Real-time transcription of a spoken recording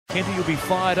Kenty will be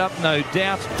fired up, no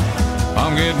doubt.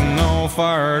 I'm getting all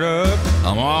fired up.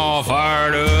 I'm all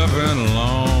fired up and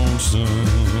lonesome.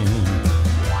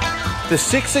 The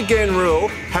 6 again rule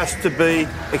has to be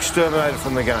exterminated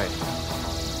from the game.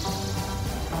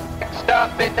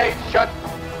 Extermination.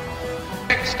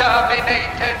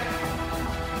 Exterminated.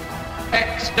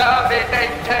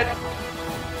 Exterminated.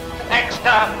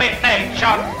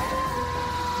 Extermination.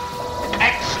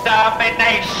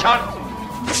 Extermination.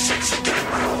 The 6 again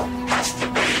rule has to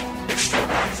be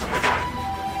exterminated from the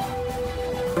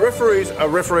game. The referees are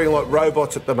refereeing like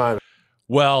robots at the moment.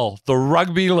 Well, the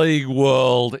rugby league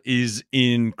world is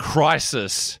in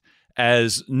crisis,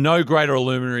 as no greater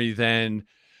luminary than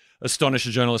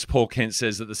Astonisher journalist Paul Kent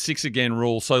says that the 6 again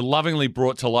rule, so lovingly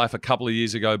brought to life a couple of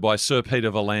years ago by Sir Peter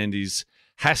V'landys,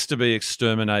 has to be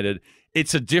exterminated.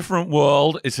 It's a different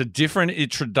world. It's a different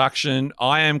introduction.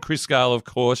 I am Chris Gale, of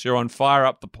course. You're on Fire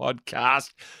Up the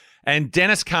podcast. And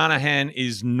Dennis Carnahan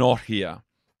is not here.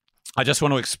 I just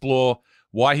want to explore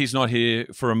why he's not here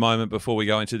for a moment before we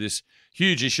go into this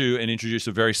huge issue and introduce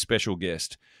a very special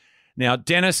guest. Now,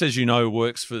 Dennis, as you know,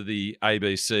 works for the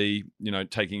ABC,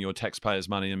 taking your taxpayers'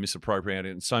 money and misappropriating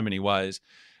it in so many ways.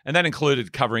 And that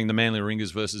included covering the Manly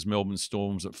Ringers versus Melbourne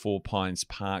Storms at Four Pines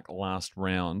Park last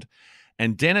round.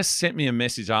 And Dennis sent me a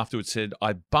message afterwards, said,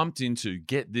 I bumped into,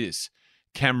 get this,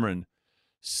 Cameron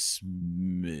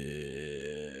Smith.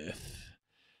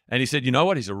 And he said, you know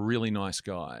what? He's a really nice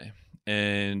guy.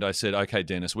 And I said, okay,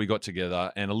 Dennis, we got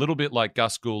together. And a little bit like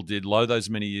Gus Gould did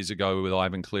those many years ago with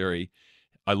Ivan Cleary,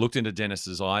 I looked into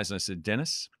Dennis's eyes and I said,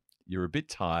 Dennis, you're a bit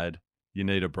tired. You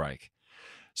need a break.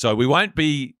 So we won't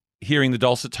be hearing the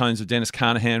dulcet tones of Dennis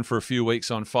Carnahan for a few weeks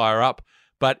on Fire Up.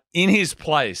 But in his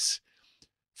place,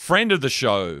 friend of the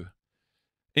show,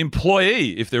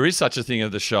 employee, if there is such a thing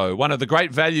of the show, one of the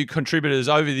great value contributors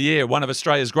over the year, one of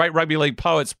Australia's great rugby league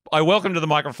poets, I welcome to the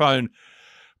microphone,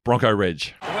 Bronco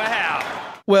Reg.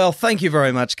 Wow. Well, thank you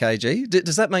very much, KG.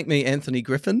 Does that make me Anthony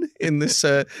Griffin in this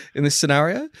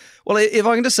scenario? Well, if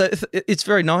I can just say, it's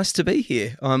very nice to be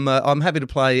here. I'm happy to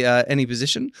play any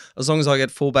position as long as I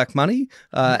get fullback money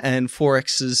and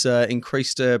Forex's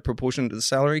increased proportion to the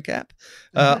salary cap.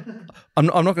 I'm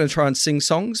not going to try and sing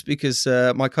songs because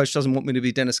my coach doesn't want me to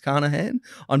be Dennis Carnahan.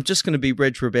 I'm just going to be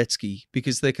Reg Rebetsky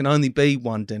because there can only be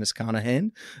one Dennis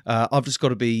Carnahan. I've just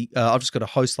got to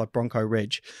host like Bronco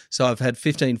Reg. So I've had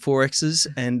 15 Forexes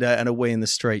and a wee in the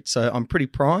street. So I'm pretty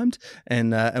primed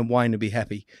and Wayne to be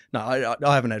happy. No,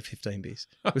 I haven't had 15 beers.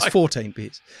 It was 14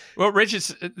 beers. Well, Reg,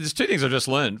 there's two things I've just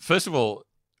learned. First of all,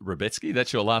 Rebetsky,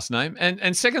 that's your last name.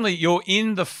 And secondly, you're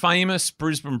in the famous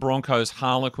Brisbane Broncos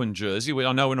Harlequin jersey.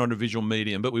 I know we're not a visual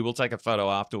medium, but we will take a photo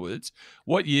afterwards.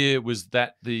 What year was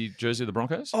that the jersey of the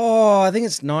Broncos? Oh, I think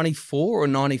it's 94 or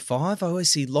 95. I always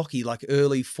see Lockie, like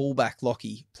early fullback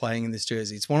Lockie, playing in this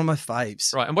jersey. It's one of my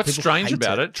faves. Right, and what's People strange hate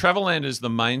about it, Travelland is the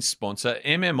main sponsor.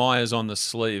 MMI is on the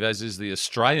sleeve, as is the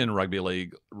Australian Rugby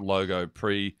League logo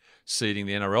preceding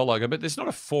the NRL logo, but there's not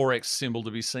a 4X symbol to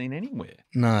be seen anywhere.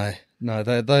 No,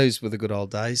 those were the good old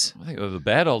days. I think they were the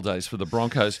bad old days for the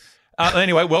Broncos.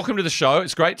 Anyway, welcome to the show.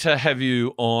 It's great to have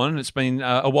you on. It's been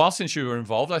a while since you were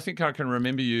involved. I think I can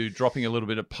remember you dropping a little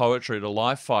bit of poetry to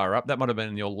live Fire Up. That might have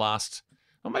been your last.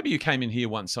 Or maybe you came in here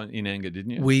once in anger,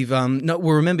 didn't you? We've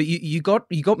remember you got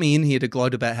me in here to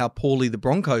gloat about how poorly the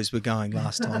Broncos were going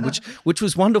last time, which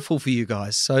was wonderful for you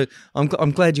guys. So I'm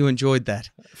glad you enjoyed that.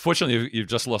 Fortunately, you've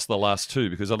just lost the last two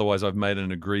because otherwise I've made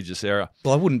an egregious error.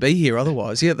 Well, I wouldn't be here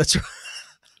otherwise. Yeah, that's right.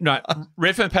 No,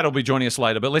 Redfern Pat will be joining us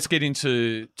later, but let's get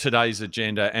into today's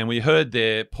agenda. And we heard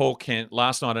there Paul Kent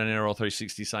last night on NRL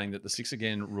 360 saying that the 6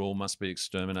 again rule must be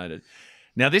exterminated.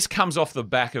 Now, this comes off the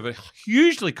back of a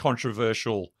hugely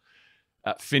controversial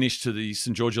finish to the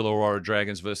St George Illawarra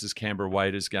Dragons versus Canberra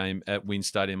Waiters game at WIN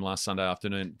Stadium last Sunday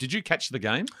afternoon. Did you catch the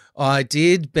game? I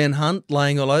did. Ben Hunt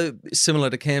laying all over, similar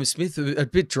to Cam Smith, a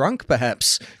bit drunk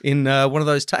perhaps in one of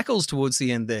those tackles towards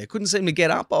the end there. Couldn't seem to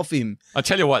get up off him. I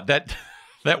tell you what, that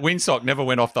windsock never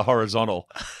went off the horizontal.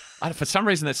 For some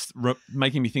reason, that's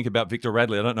making me think about Victor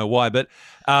Radley. I don't know why, but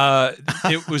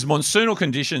it was monsoonal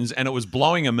conditions and it was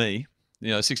blowing a me.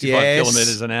 65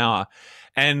 kilometres an hour.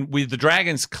 And with the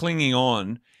Dragons clinging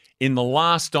on in the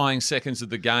last dying seconds of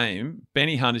the game,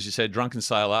 Benny Hunt, as you said, drunken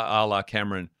sailor, a la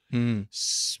Cameron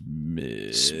Smith.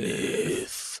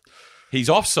 He's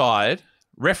offside.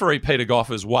 Referee Peter Goff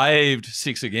has waved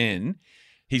 6 again.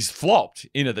 He's flopped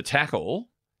into the tackle.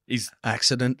 He's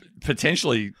accident.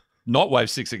 Potentially not waved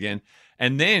 6 again.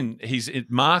 And then he's at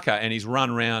marker and he's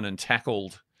run round and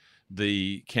tackled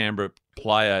the Canberra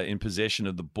player in possession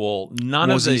of the ball.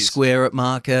 Was he square at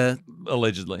marker?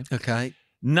 Allegedly. Okay.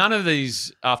 None of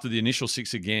these, after the initial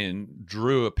 6 again,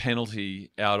 drew a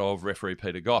penalty out of referee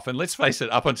Peter Gough. And let's face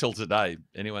it, up until today,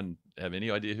 anyone have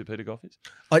any idea who Peter Gough is?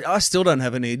 I still don't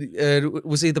have any.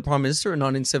 Was he the Prime Minister in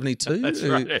 1972? That's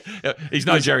right. Yeah. He's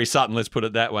no Jerry Sutton, let's put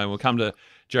it that way. And we'll come to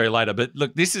Jerry later. But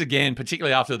look, this is again,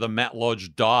 particularly after the Matt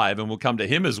Lodge dive, and we'll come to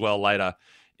him as well later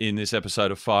in this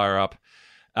episode of Fire Up,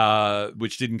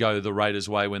 which didn't go the Raiders'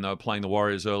 way when they were playing the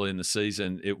Warriors early in the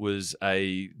season. It was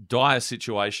a dire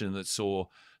situation that saw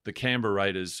the Canberra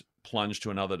Raiders plunge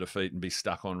to another defeat and be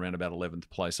stuck on around about 11th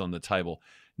place on the table.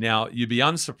 Now, you'd be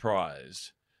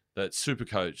unsurprised that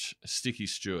Supercoach Sticky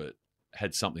Stewart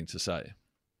had something to say.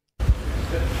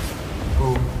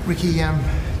 Well, Ricky,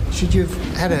 should you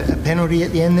have had a penalty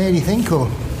at the end there, do you think, or?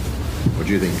 What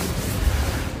do you think?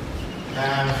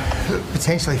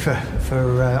 Potentially for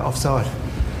offside.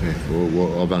 Yeah,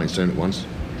 well, I've only seen it once.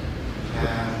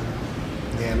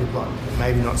 Yeah, looked like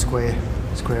maybe not square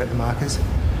at the markers.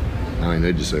 I only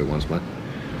need to see it once, mate.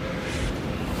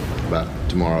 But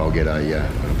tomorrow I'll get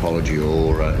an apology,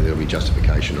 or there'll be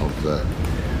justification of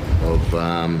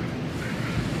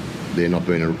there not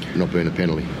being a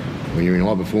penalty. When you're in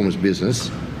high performance business,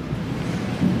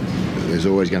 there's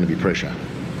always going to be pressure,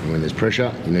 and when there's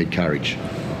pressure, you need courage.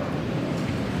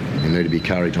 You need to be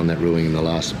courage on that ruling in the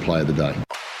last play of the day.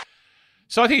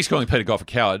 So I think he's calling Peter Gough a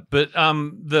coward. But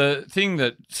the thing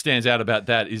that stands out about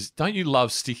that is, don't you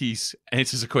love Sticky's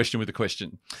answers a question with a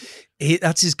question?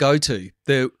 That's his go-to.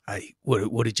 Hey,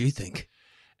 what did you think?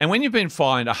 And when you've been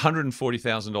fined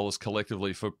 $140,000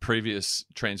 collectively for previous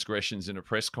transgressions in a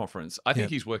press conference, I think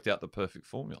he's worked out the perfect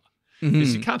formula.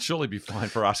 Because you can't surely be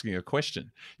fined for asking a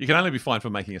question. You can only be fined for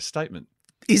making a statement.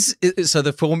 So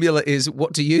the formula is,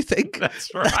 what do you think?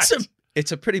 That's right.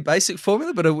 It's a pretty basic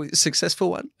formula, but a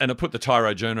successful one. And it put the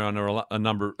Tyro Jr. under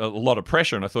a lot of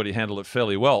pressure, and I thought he handled it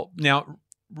fairly well. Now,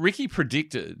 Ricky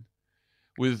predicted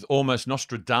with almost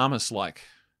Nostradamus-like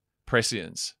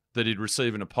prescience that he'd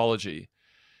receive an apology.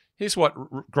 Here's what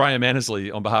Graham Annesley,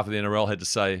 on behalf of the NRL, had to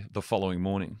say the following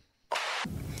morning.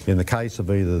 In the case of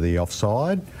either the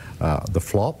offside, the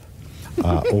flop,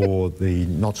 or the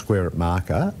not square at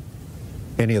marker,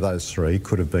 any of those three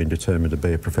could have been determined to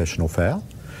be a professional foul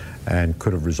and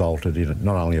could have resulted in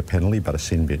not only a penalty but a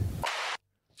sin bin.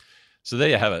 So there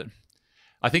you have it.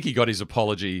 I think he got his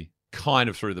apology kind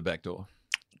of through the back door.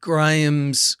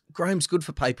 Graham's good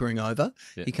for papering over.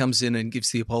 Yeah. He comes in and gives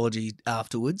the apology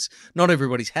afterwards. Not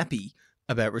everybody's happy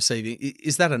about receiving.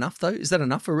 Is that enough, though? Is that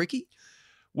enough for Ricky?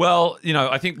 Well,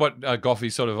 I think what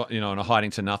Gough sort of, in a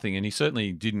hiding to nothing, and he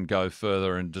certainly didn't go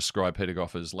further and describe Peter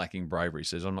Gough as lacking bravery. He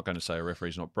says, I'm not going to say a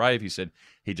referee's not brave. He said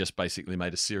he just basically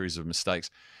made a series of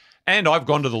mistakes. And I've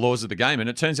gone to the laws of the game, and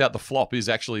it turns out the flop is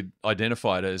actually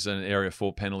identified as an area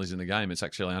for penalties in the game. It's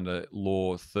actually under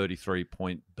Law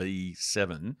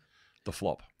 33.B7, the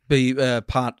flop.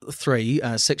 Part 3,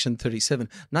 Section 37.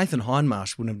 Nathan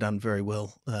Hindmarsh wouldn't have done very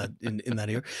well in that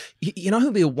area. You know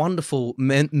who'll be a wonderful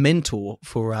mentor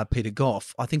for Peter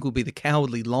Gough? I think will be the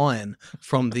Cowardly Lion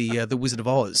from the Wizard of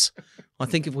Oz. I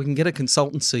think if we can get a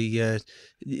consultancy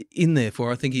in there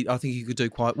I think he could do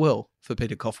quite well for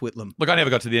Peter Gough Whitlam. Look, I never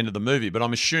got to the end of the movie, but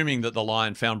I'm assuming that the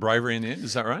lion found bravery in the end.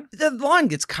 Is that right? The lion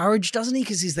gets courage, doesn't he?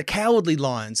 Because he's the Cowardly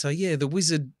Lion. So, yeah, the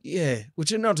wizard,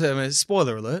 which is not a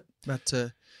spoiler alert, but...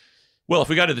 Well, if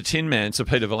we go to the Tin Man, so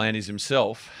Peter V'landys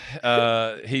himself,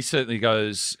 he certainly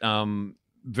goes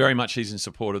very much he's in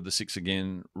support of the 6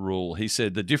 again rule. He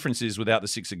said the difference is without the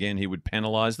 6 again, he would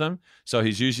penalise them. So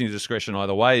he's using his discretion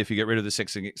either way. If you get rid of the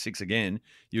 6 again,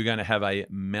 you're going to have a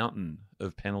mountain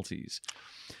of penalties.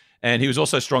 And he was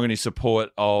also strong in his support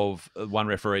of one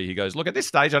referee. He goes, look, at this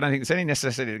stage, I don't think there's any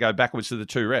necessity to go backwards to the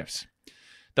 2 refs.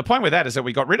 The point with that is that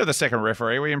we got rid of the second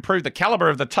referee. We improved the caliber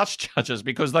of the touch judges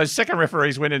because those second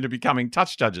referees went into becoming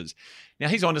touch judges. Now,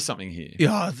 he's onto something here.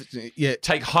 Yeah.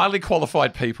 Take highly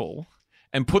qualified people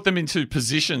and put them into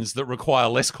positions that require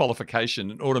less qualification,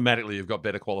 and automatically you've got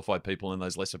better qualified people in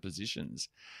those lesser positions.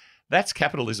 That's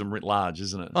capitalism writ large,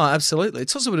 isn't it? Oh, absolutely.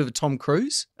 It's also a bit of a Tom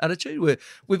Cruise attitude.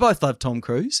 We both love Tom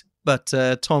Cruise, but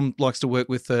Tom likes to work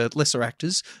with lesser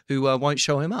actors who won't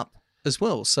show him up as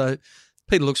well. So...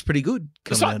 Peter looks pretty good.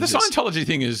 The Scientology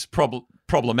thing is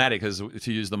problematic,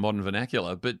 to use the modern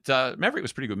vernacular, but Maverick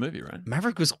was a pretty good movie, right?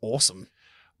 Maverick was awesome.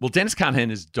 Well, Dennis Carnahan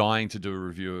is dying to do a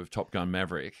review of Top Gun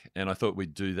Maverick, and I thought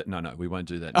we'd do that. No, we won't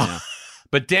do that now.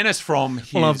 But Dennis from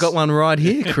his... Well, I've got one right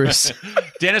here, Chris.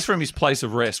 Dennis from his place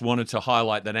of rest wanted to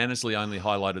highlight that Annesley only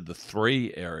highlighted the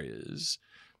 3 areas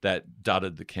that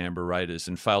dudded the Canberra Raiders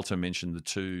and failed to mention the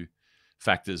 2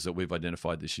 factors that we've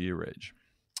identified this year, Reg.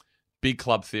 Big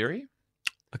club theory.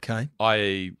 Okay.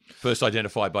 i.e. first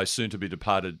identified by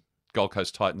soon-to-be-departed Gold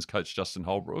Coast Titans coach Justin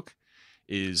Holbrook,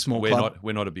 is Small we're club.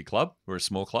 not a big club. We're a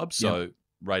small club. So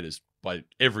Raiders, by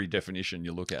every definition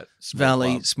you look at, small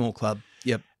Valley, club. small club.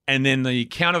 Yep. And then the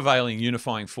countervailing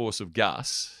unifying force of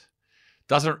Gus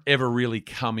doesn't ever really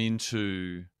come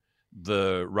into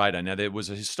the radar. Now, there was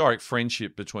a historic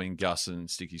friendship between Gus and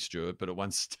Sticky Stewart, but at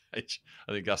one stage,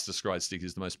 I think Gus described Sticky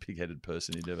as the most pig-headed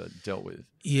person he'd ever dealt with.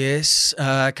 Yes,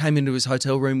 came into his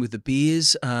hotel room with the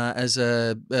beers as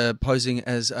posing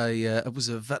as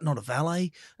not a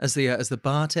valet, as the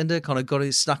bartender, kind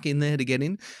of snuck in there to get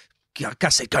in.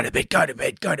 Gus said, "Go to bed, go to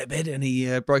bed, go to bed," and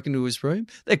he broke into his room.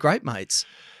 They're great mates.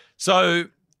 So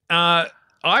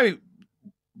I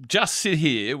just sit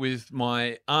here with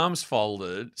my arms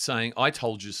folded saying, I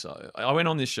told you so. I went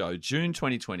on this show, June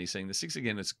 2020, saying the Six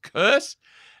again is a curse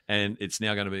and it's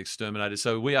now going to be exterminated.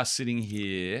 So we are sitting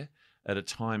here at a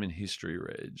time in history,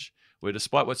 Reg, where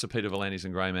despite what Sir Peter V'landys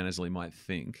and Graham Annesley might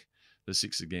think, the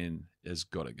Six again has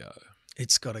got to go.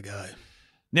 It's got to go.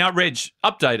 Now, Reg,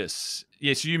 update us.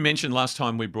 Yes, you mentioned last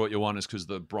time we brought you on is because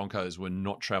the Broncos were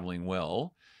not travelling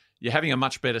well. You're having a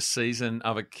much better season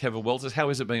of a Kevin Welters. How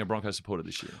is it being a Broncos supporter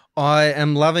this year?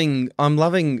 I'm loving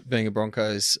being a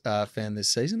Broncos fan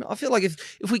this season. I feel like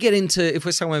if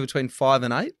we're somewhere between 5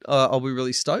 and 8, I'll be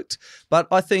really stoked. But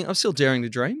I think I'm still daring to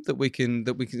dream that we can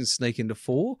sneak into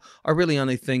 4. I really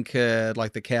only think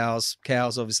like the Cows,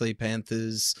 obviously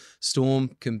Panthers, Storm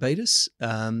can beat us.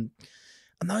 And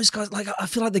those guys, like I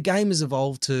feel like the game has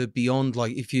evolved to beyond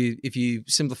like if you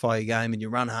simplify your game and you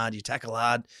run hard, you tackle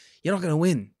hard, you're not going to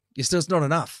win. It's not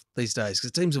enough these days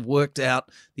because teams have worked out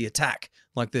the attack,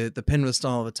 like the Penrith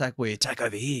style of attack where you attack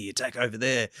over here, you attack over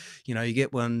there. You know, you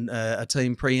get a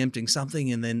team preempting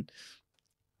something and then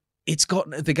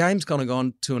the game's kind of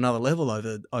gone to another level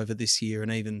over this year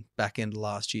and even back end of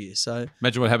last year. So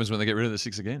imagine what happens when they get rid of the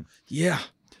Six again. Yeah.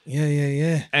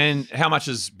 And how much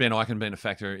has Ben Ikin been a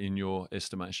factor in your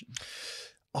estimation?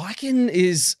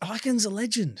 Ikin's a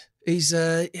legend. He's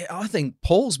I think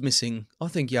Paul's missing.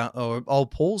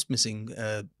 Old Paul's missing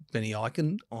Benny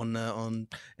Ikin on NRL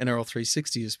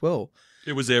 360 as well.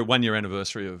 It was their 1 year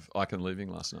anniversary of Ikin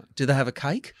leaving last night. Did they have a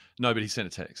cake? No, but he sent a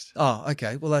text. Oh,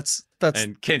 okay. Well, that's.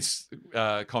 And Kent's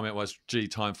comment was, "Gee,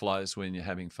 time flies when you're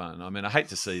having fun." I mean, I hate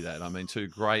to see that. I mean, two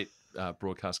great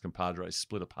broadcast compadres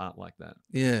split apart like that.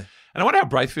 Yeah. And I wonder how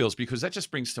Braith feels because that just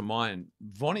brings to mind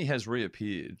Vonnie has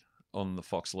reappeared on the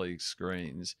Fox League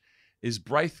screens. Is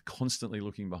Braith constantly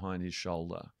looking behind his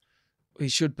shoulder? He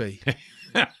should be.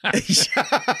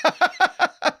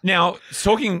 Now,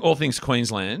 talking all things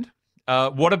Queensland,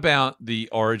 what about the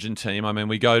Origin team? I mean,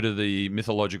 we go to the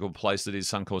mythological place that is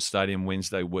Suncorp Stadium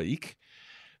Wednesday week.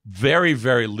 Very,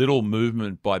 very little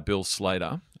movement by Bill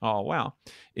Slater. Oh, wow.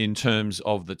 In terms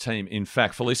of the team. In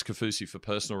fact, Felice Kafusi, for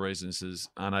personal reasons, is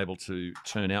unable to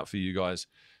turn out for you guys.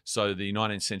 So the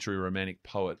 19th century romantic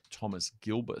poet Thomas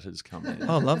Gilbert has come in.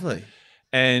 Oh, lovely.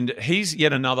 And he's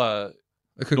yet another...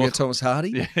 I couldn't get Thomas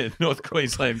Hardy? Yeah, North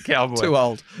Queensland cowboy. Too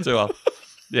old.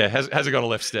 Yeah, hasn't got a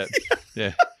left step.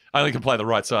 Yeah. Only can play the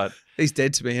right side. He's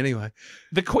dead to me anyway.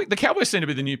 The Cowboys seem to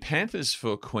be the new Panthers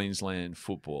for Queensland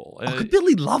football. Could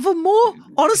Billy love him more?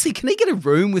 Honestly, can he get a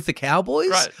room with the Cowboys?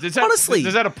 Right. Does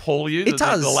that appall you? It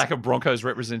does. The lack of Broncos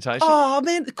representation? Oh,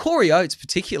 man, Corey Oates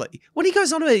particularly. When he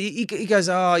goes on about it, he goes,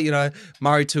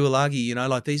 Murray Tuilagi,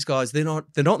 like these guys, they're not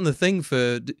in the thing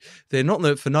for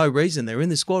no reason. They're in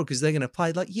the squad because they're going to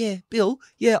play. Like, yeah, Bill,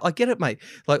 yeah, I get it, mate.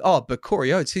 Like, but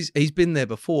Corey Oates, he's been there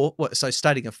before. So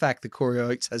stating a fact that Corey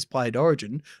Oates has played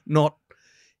Origin,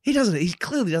 he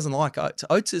clearly doesn't like Oates.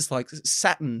 Oates is like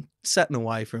satin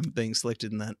away from being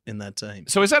selected in that team.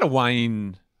 So is that a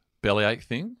Wayne bellyache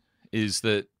thing? Is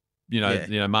that,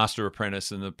 master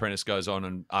apprentice and the apprentice goes on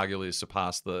and arguably has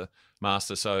surpassed the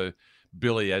master. So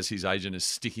Billy, as his agent, is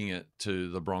sticking it to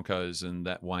the Broncos and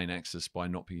that Wayne axis by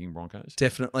not picking Broncos?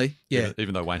 Definitely, yeah.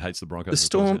 Even though Wayne hates the Broncos. The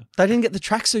Storm, they didn't get the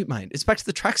tracksuit, mate. It's back to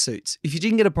the tracksuits. If you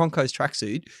didn't get a Broncos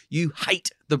tracksuit, you hate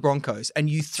the Broncos and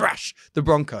you thrash the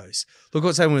Broncos. Look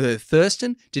what's happening with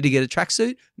Thurston. Did he get a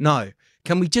tracksuit? No.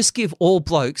 Can we just give all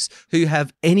blokes who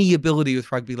have any ability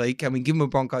with rugby league, can we give them a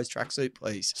Broncos tracksuit,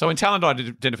 please? So in talent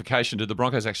identification, did the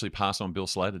Broncos actually pass on Bill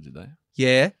Slater, did they?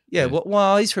 Yeah.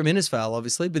 Well, he's from Innisfail,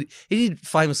 obviously, but he did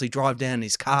famously drive down in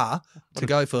his car to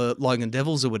go for Logan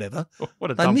Devils or whatever. What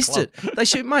a They dumb missed club. it. They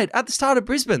shoot, mate, at the start of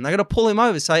Brisbane. They're going to pull him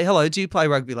over, say, hello, do you play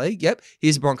rugby league? Yep.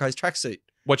 Here's a Broncos tracksuit.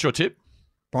 What's your tip?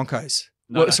 Broncos.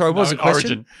 No, Sorry, what was the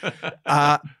question?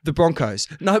 Origin. The Broncos.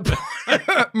 No,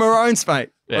 Maroons,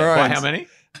 mate. Yeah. Maroons. By how many?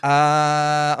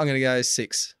 I'm going to go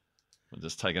 6. I'll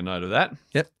just take a note of that.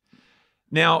 Yep.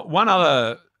 Now, one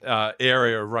other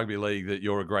area of rugby league that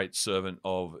you're a great servant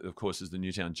of course, is the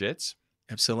Newtown Jets.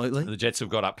 Absolutely. The Jets have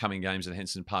got upcoming games at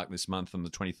Henson Park this month on the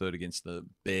 23rd against the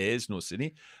Bears, North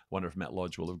Sydney. Wonder if Matt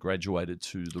Lodge will have graduated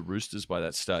to the Roosters by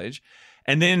that stage.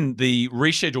 And then the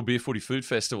rescheduled Beer Footy Food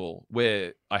Festival,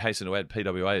 where I hasten to add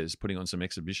PWA is putting on some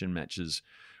exhibition matches,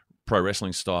 pro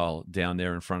wrestling style, down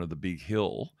there in front of the big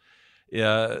hill.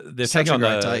 They're Such taking a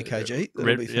on great day, KG.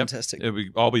 That'll be fantastic.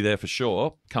 I'll be there for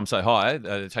sure. Come say hi.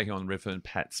 They're taking on Redfern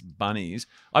Pat's Bunnies.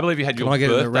 I believe you had Can your I get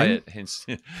in the birthday ring? at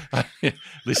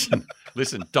Henson.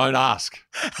 Listen, don't ask.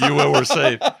 You will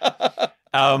receive.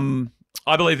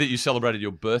 I believe that you celebrated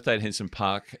your birthday at Henson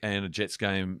Park and a Jets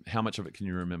game. How much of it can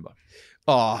you remember?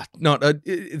 Oh, not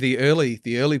the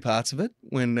early parts of it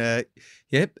when,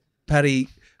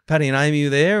 Paddy and Amy were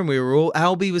there, and we were all.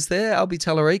 Albie was there. Albie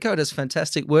Tallarico does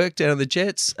fantastic work down at the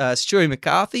Jets. Stewie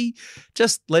McCarthy,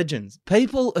 just legends.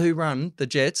 People who run the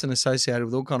Jets and associated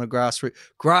with all kind of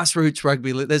grassroots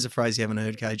rugby. There's a phrase you haven't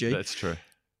heard, KG. That's true.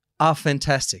 Are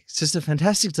fantastic. It's just a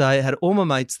fantastic day. I had all my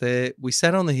mates there. We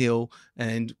sat on the hill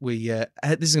and we had,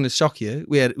 this is going to shock you.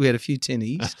 We had a few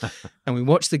tinnies and we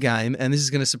watched the game, and this is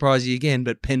going to surprise you again,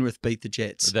 but Penrith beat the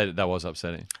Jets. That was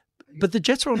upsetting. But the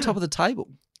Jets were on top of the table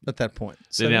at that point.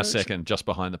 They're now second, just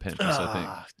behind the Panthers, I think.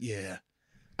 Yeah.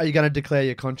 Are you going to declare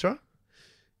your contra?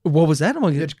 What was that?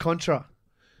 Your contra.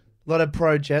 A lot of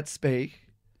pro Jets speak.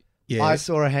 Yeah. I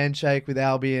saw a handshake with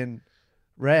Albie and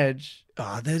Reg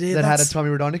that had a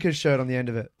Tommy Rodonica shirt on the end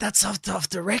of it. That's off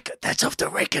the record. That's off the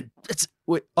record.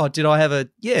 Did I have a?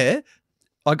 Yeah,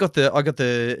 I got the.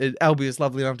 Albie was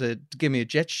lovely enough to give me a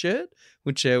Jets shirt,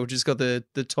 which has got the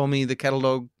Tommy, the cattle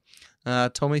dog,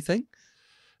 Tommy thing.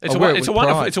 It's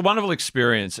a wonderful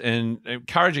experience, and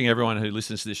encouraging everyone who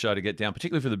listens to this show to get down,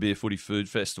 particularly for the Beer Footy Food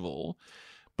Festival.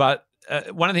 But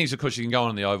one of the things, of course, you can go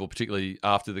on the Oval, particularly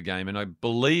after the game, and I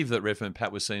believe that Redfern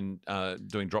Pat was seen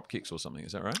doing drop kicks or something.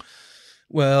 Is that right?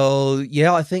 Well,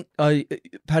 yeah, I think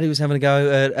Paddy was having a go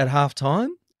at half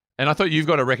time. And I thought you've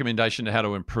got a recommendation to how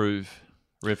to improve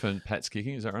Redfern Pat's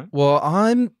kicking. Is that right? Well,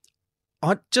 I'm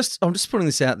just putting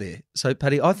this out there. So,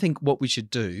 Paddy, I think what we should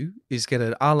do is get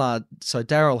an a la. So,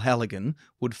 Daryl Halligan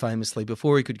would famously,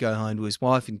 before he could go home to his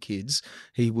wife and kids,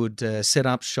 he would set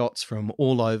up shots from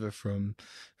all over, from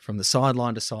the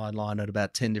sideline to sideline at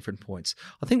about 10 different points.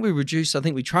 I think we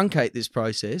truncate this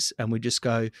process and we just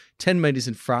go 10 metres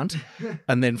in front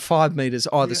and then 5 metres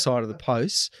either side of the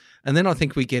posts. And then I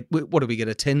think we get, what do we get,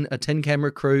 a 10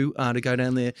 camera crew to go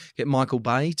down there, get Michael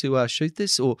Bay to shoot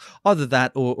this, or either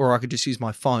that, or I could just use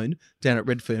my phone down at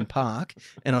Redfern Park.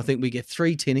 And I think we get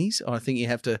 3 tinnies. I think you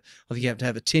have to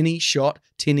have a tinny shot.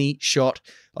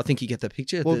 I think you get the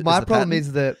picture. Well, my problem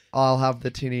is that I'll have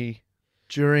the tinny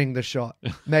during the shot.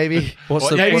 Maybe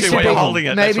what's you're holding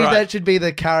it. Maybe right. that should be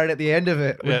the carrot at the end of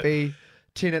it. Would be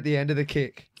tin at the end of the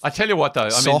kick. I tell you what, though,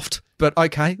 soft, but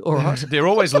okay, all right. They're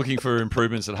always looking for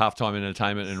improvements at halftime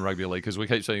entertainment in rugby league because we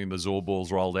keep seeing the Zor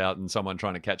balls rolled out and someone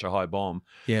trying to catch a high bomb.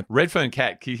 Yeah, Redfern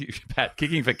Pat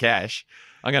kicking for cash.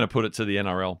 I'm going to put it to the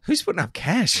NRL. Who's putting up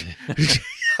cash?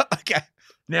 Okay.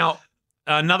 Now,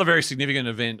 another very significant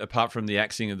event, apart from the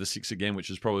axing of the Six again, which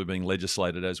is probably being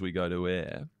legislated as we go to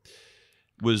air,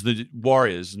 was the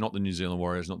Warriors, not the New Zealand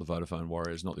Warriors, not the Vodafone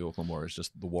Warriors, not the Auckland Warriors,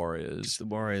 just the Warriors. It's the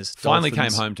Warriors. Finally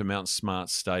Dolphins. came home to Mount Smart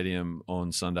Stadium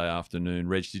on Sunday afternoon.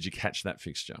 Reg, did you catch that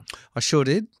fixture? I sure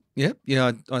did. Yep.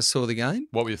 Yeah, I saw the game.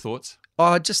 What were your thoughts?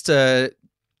 It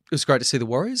was great to see the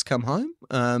Warriors come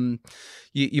home.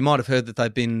 You might have heard that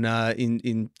they've been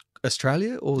in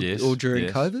Australia or during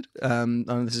COVID. I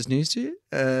know this is news to you.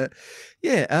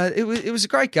 It was a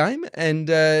great game, and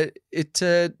I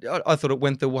thought it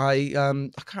went the way. I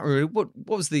can't remember what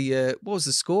was the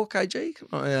score,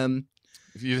 KG.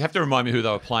 You have to remind me who they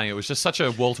were playing. It was just such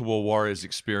a wall-to-wall Warriors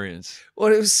experience.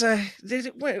 Well, it was they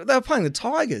were playing the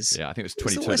Tigers. Yeah, I think it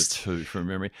was 22-2 from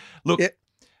memory. Look,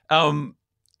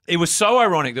 it was so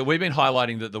ironic that we've been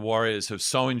highlighting that the Warriors have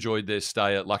so enjoyed their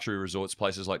stay at luxury resorts,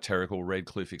 places like Terrigal,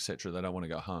 Redcliffe, etc. They don't want to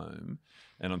go home.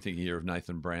 And I'm thinking here of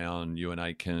Nathan Brown, Ewan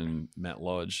Aitken, Matt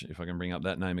Lodge, if I can bring up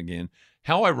that name again.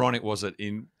 How ironic was it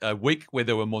in a week where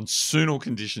there were monsoonal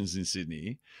conditions in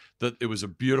Sydney that it was a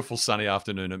beautiful sunny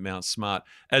afternoon at Mount Smart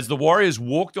as the Warriors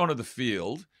walked onto the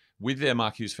field with their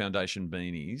Mark Hughes Foundation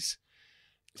beanies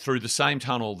through the same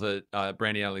tunnel that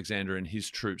Brandy Alexander and his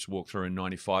troops walked through in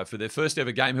 95 for their first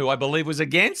ever game, who I believe was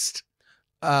against?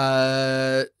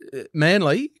 Manly.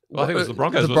 Well, I think it was the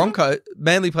Broncos.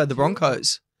 Manly played the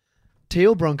Broncos.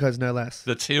 Teal Broncos, no less.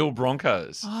 The Teal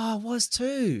Broncos. Oh, it was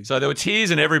too. So there were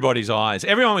tears in everybody's eyes.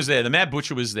 Everyone was there. The Mad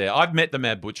Butcher was there. I've met the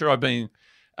Mad Butcher. I've been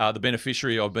the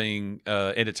beneficiary of being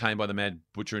entertained by the Mad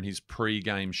Butcher in his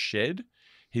pre-game shed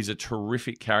He's a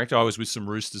terrific character. I was with some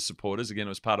Roosters supporters. Again, it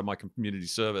was part of my community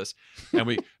service. And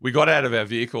we got out of our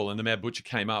vehicle and the Mad Butcher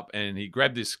came up and he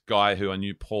grabbed this guy who I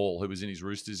knew, Paul, who was in his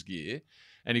Roosters gear.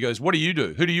 And he goes, "What do you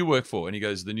do? Who do you work for?" And he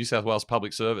goes, "The New South Wales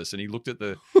Public Service." And he looked at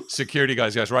the security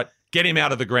guys, goes, "Right, get him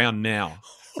out of the ground now."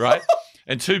 Right?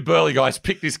 And two burly guys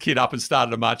picked this kid up and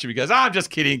started to march him. He goes, "I'm just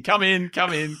kidding. Come in,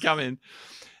 come in, come in."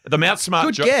 The Mount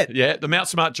Smart the Mount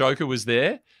Smart Joker was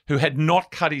there, who had not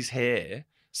cut his hair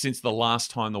since the last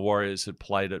time the Warriors had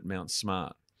played at Mount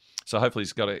Smart. So hopefully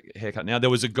he's got a haircut now. There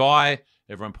was a guy,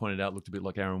 everyone pointed out, looked a bit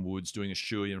like Aaron Woods, doing a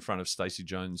shoey in front of Stacey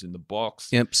Jones in the box.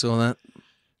 Yep, saw that.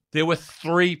 There were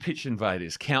 3 pitch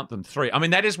invaders. Count them, 3. I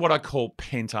mean, that is what I call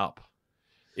pent up,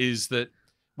 is that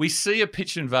we see a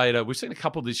pitch invader. We've seen a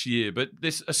couple this year, but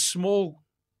there's a small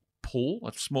pool,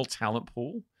 a small talent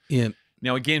pool. Yeah.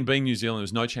 Now, again, being New Zealand,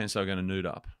 there's no chance they were going to nude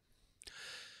up.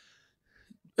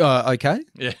 Okay.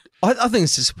 Yeah. I think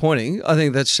it's disappointing. I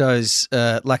think that shows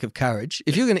lack of courage.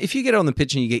 If you get on the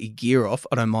pitch and you get your gear off,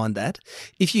 I don't mind that.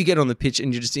 If you get on the pitch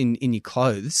and you're just in your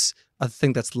clothes, I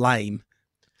think that's lame.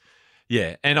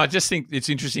 Yeah, and I just think it's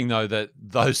interesting, though, that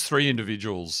those 3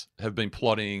 individuals have been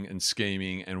plotting and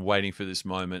scheming and waiting for this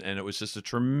moment, and it was just a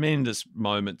tremendous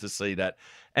moment to see that.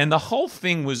 And the whole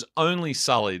thing was only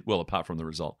sullied, well, apart from the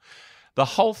result, the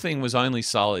whole thing was only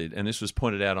sullied, and this was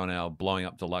pointed out on our Blowing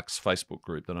Up Deluxe Facebook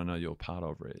group that I know you're part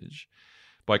of, Reg,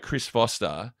 by Chris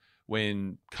Foster,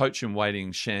 when coach in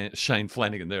waiting Shane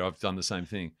Flanagan, there I've done the same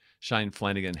thing, Shane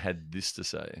Flanagan had this to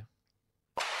say.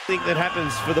 Think that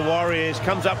happens for the Warriors,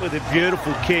 comes up with a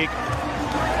beautiful kick,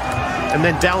 and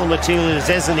then Dallin Martinez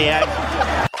is in the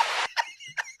act.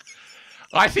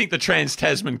 I think the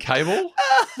Trans-Tasman cable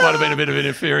might have been a bit of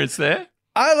interference there.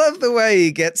 I love the way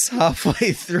he gets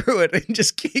halfway through it and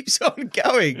just keeps on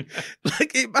going.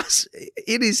 Like it must,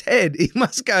 in his head, he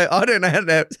must go, I don't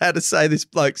know how to say this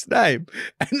bloke's name.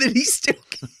 And then he's still...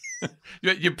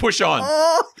 You push on.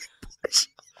 Oh,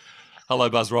 Hello,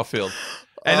 Buzz Rothfield.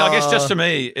 And I guess just to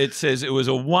me, it says it was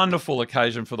a wonderful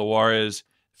occasion for the Warriors.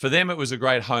 For them, it was a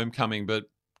great homecoming,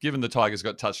 but given the Tigers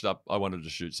got touched up, I wanted to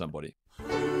shoot somebody.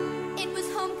 It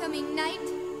was homecoming night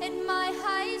at my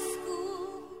high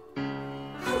school.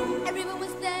 Everyone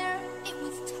was there. It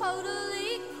was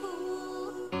totally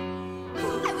cool.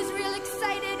 I was real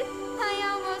excited. I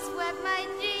almost wet my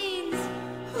jeans.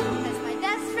 As my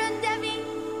best friend Debbie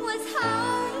was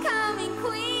homecoming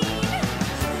queen.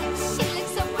 She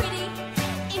looked so pretty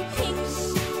in pink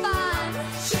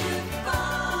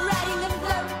chiffon, riding the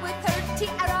float with her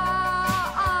tiara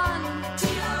on,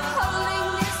 holding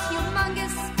this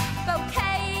humongous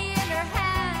bouquet in her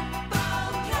hand.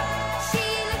 She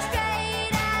looked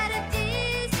straight out of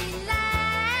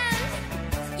Disneyland.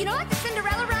 You know what? The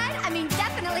Cinderella ride? I mean,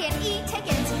 definitely an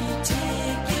E-ticket.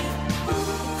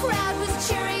 Crowd was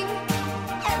cheering.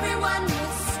 Everyone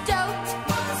was stoked.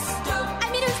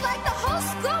 I mean, it was like the whole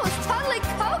school was totally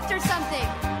coked or something.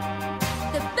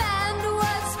 The band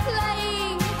was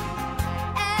playing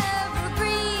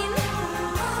Evergreen,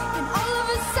 and all of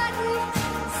a sudden,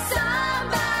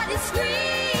 somebody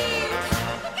screamed,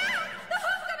 "Look out! The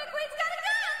homecoming queen's got a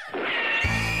gun!"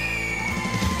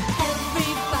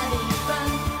 Everybody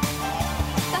run!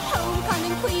 The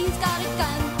homecoming queen's got a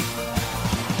gun.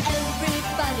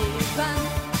 Everybody run!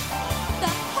 The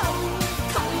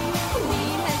homecoming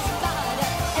queen has got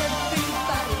a.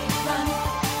 Everybody run!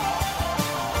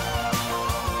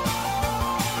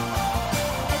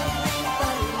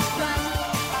 Everybody run!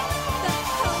 The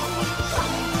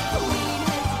homecoming queen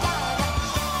has got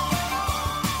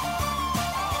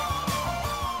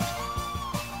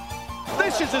a.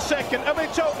 This is the second. I mean,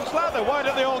 total slather. Why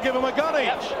don't they all give him a gun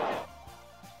each?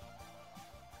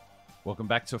 Welcome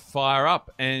back to Fire Up.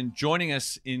 And joining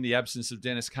us in the absence of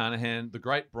Dennis Carnahan, the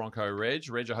great Bronco Reg.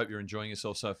 Reg, I hope you're enjoying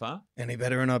yourself so far. any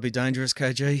better and I'd be dangerous,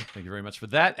 KG. Thank you very much for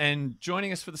that. And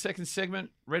joining us for the second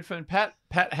segment, Redfern Pat.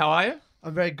 Pat, how are you?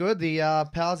 I'm very good. The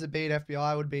powers that be at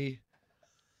FBI would be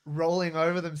rolling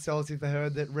over themselves if they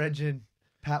heard that Reg and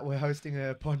Pat were hosting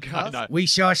a podcast. No. We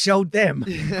sure showed them.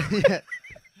 Yeah.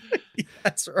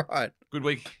 That's right. Good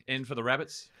weekend for the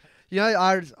Rabbits. You know,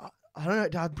 I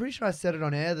don't know. I'm pretty sure I said it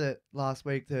on air that last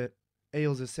week that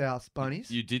Eels are South Bunnies.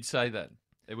 You did say that.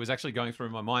 It was actually going through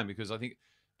my mind because I think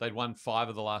they'd won 5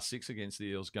 of the last 6 against the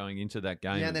Eels going into that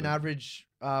game. Yeah, and then average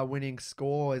winning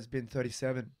score has been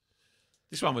 37.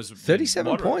 This one was 37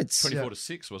 moderate, points.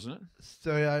 24-6, wasn't it?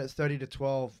 So it's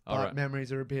 30-12, but right.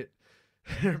 memories are a bit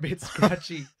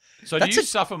scratchy. So do you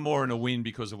suffer more in a win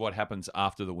because of what happens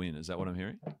after the win? Is that what I'm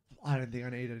hearing? I don't think I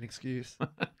need an excuse.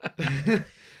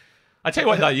 I tell you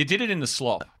what, though, you did it in the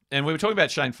slop. And we were talking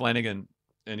about Shane Flanagan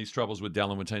and his troubles with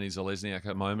Dallin Watini-Zelezniak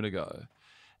a moment ago.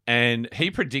 And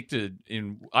he predicted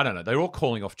I don't know, they're all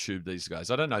calling off tube, these guys.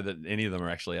 I don't know that any of them are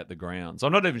actually at the grounds.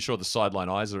 I'm not even sure the sideline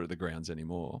eyes are at the grounds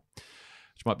anymore,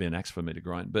 which might be an axe for me to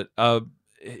grind. But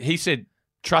he said,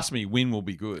 trust me, Wynn will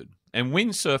be good. And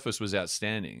Wynn's surface was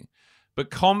outstanding. But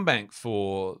CommBank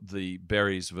for the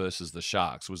Berries versus the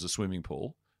Sharks was a swimming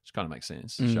pool, which kind of makes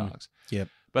sense, Sharks. Yep.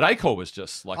 But Acor was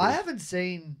just like... I don't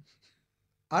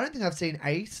think I've seen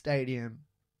a stadium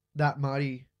that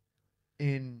muddy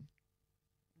in...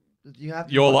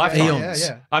 Your lifetime.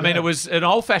 Yeah. I mean, it was an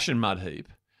old-fashioned mud heap.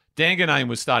 Dan Ganane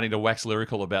was starting to wax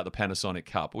lyrical about the Panasonic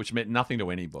Cup, which meant nothing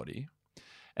to anybody.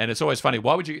 And it's always funny.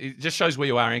 Why would you? It just shows where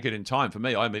you are anchored in time. For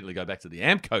me, I immediately go back to the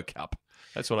Amco Cup.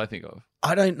 That's what I think of.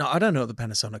 I don't know what the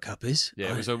Panasonic Cup is.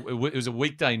 Yeah, it was a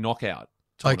weekday knockout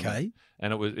tournament. Okay.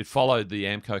 And it followed the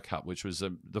Amco Cup, which was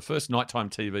the first nighttime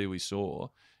TV we saw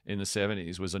in the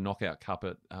 70s. Was a knockout cup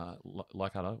at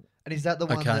Leichhardt Oval. And is that the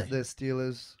one that the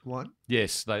Steelers won?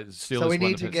 Yes, the Steelers. So we won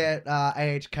need to get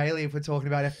A.H. Cayley if we're talking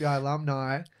about FBI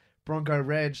alumni. Bronco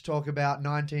Reg talk about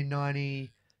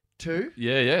 1992.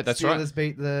 Yeah, that's right. Steelers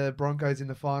beat the Broncos in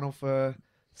the final for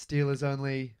Steelers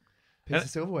only piece of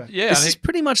silverware. Yeah, this is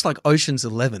pretty much like Ocean's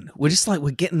 11. We're just like we're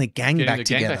getting the gang back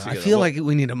together. I feel like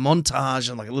we need a montage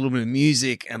and like a little bit of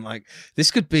music and like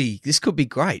this could be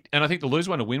great. And I think the lose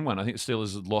one to win one. I think the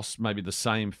Steelers had lost maybe the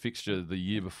same fixture the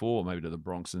year before, maybe to the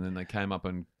Bronx, and then they came up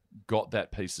and got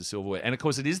that piece of silverware. And of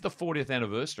course, it is the 40th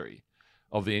anniversary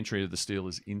of the entry of the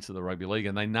Steelers into the rugby league,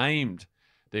 and they named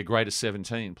their greatest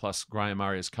 17 plus Graham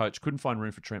Murray as coach. Couldn't find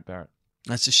room for Trent Barrett.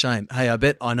 That's a shame. Hey, I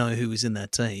bet I know who was in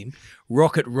that team.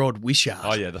 Rocket Rod Wishart.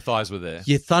 Oh, yeah, the thighs were there.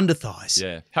 Yeah, thunder thighs.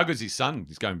 Yeah. How good's his son?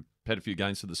 He's had a few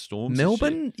games for the Storms.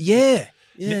 Melbourne? Yeah.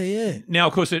 Now,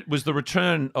 of course, it was the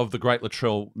return of the great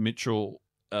Latrell Mitchell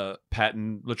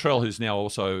pattern. Latrell, who's now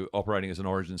also operating as an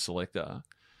Origin selector,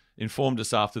 informed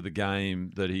us after the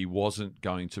game that he wasn't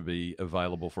going to be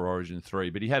available for Origin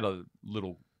 3, but he had a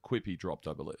little quip he dropped,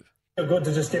 I believe. Good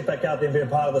to just step back out there and be a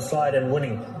part of the side and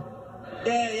winning.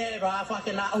 Yeah, bro. I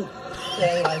fucking know.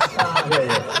 Anyways,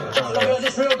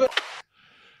 it's real good.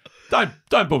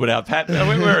 Don't boob it out, Pat.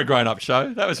 We're a grown-up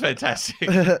show. That was fantastic.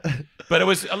 But it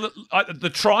was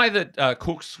the try that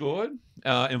Cook scored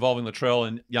involving Latrell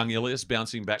and young Ilias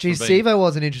bouncing back. Geez, Sivo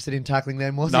wasn't interested in tackling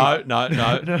them, was he?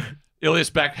 No.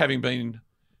 Ilias back having been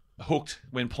hooked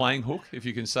when playing hook, if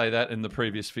you can say that, in the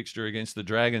previous fixture against the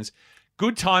Dragons.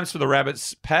 Good times for the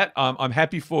Rabbits, Pat. I'm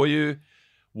happy for you.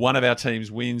 One of our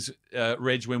teams wins.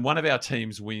 Reg, when one of our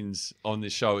teams wins on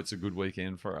this show, it's a good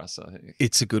weekend for us, I think.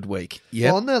 It's a good week.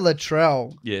 Yeah. On the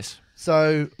Latrell. Yes.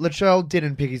 So Latrell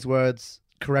didn't pick his words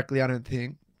correctly, I don't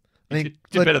think. I think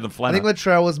did better than Flanner. I think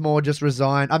Latrell was more just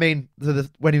resigned. I mean,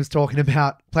 when he was talking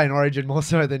about playing Origin more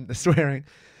so than the swearing.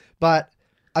 But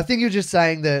I think he was just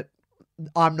saying that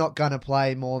I'm not going to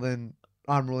play more than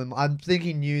I'm ruling. I think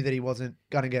he knew that he wasn't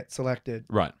going to get selected.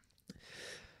 Right.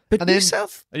 But New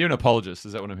South... Are you an apologist?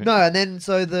 Is that what I'm hearing? No, and then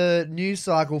so the news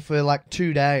cycle for like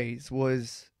 2 days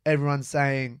was everyone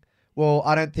saying, well,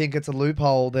 I don't think it's a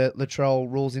loophole that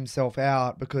Latrell rules himself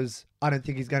out because I don't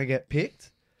think he's going to get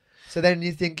picked. So then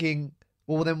you're thinking,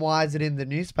 well, then why is it in the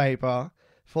newspaper?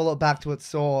 Follow it back to its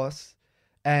source.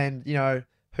 And, you know,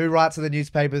 who writes in the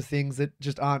newspaper things that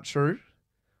just aren't true?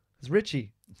 It's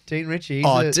Richie. Dean Ritchie.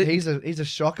 He's a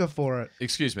shocker for it.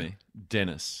 Excuse me.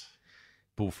 Dennis.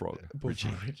 Bullfrog.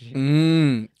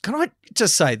 Can I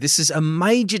just say, this is a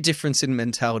major difference in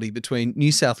mentality between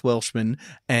New South Welshmen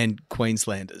and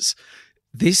Queenslanders.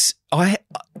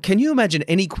 Can you imagine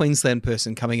any Queensland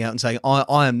person coming out and saying,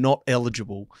 I am not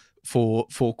eligible for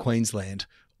Queensland?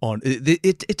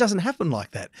 It doesn't happen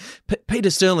like that. Peter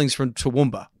Sterling's from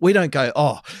Toowoomba. We don't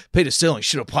go, Peter Sterling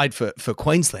should have played for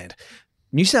Queensland.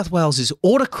 New South Wales is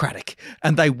autocratic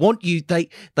and they want you, they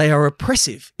are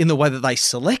oppressive in the way that they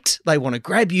select, they want to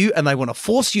grab you and they want to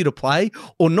force you to play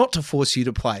or not to force you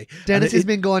to play. Dennis has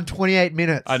been going 28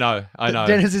 minutes. I know.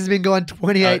 Dennis has been going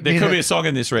 28 minutes. There could be a song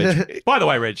in this, Reg. By the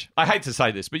way, Reg, I hate to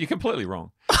say this, but you're completely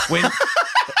wrong.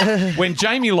 When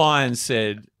Jamie Lyons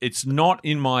said, it's not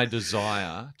in my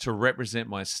desire to represent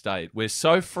my state, we're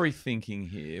so free-thinking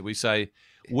here. We say,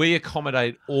 we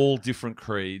accommodate all different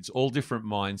creeds, all different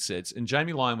mindsets, and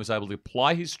Jamie Lyon was able to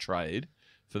apply his trade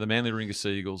for the Manly Ringer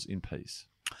Seagulls in peace.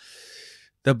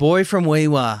 The boy from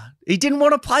Weewa, he didn't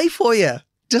want to play for you.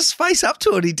 Just face up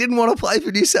to it. He didn't want to play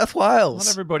for New South Wales.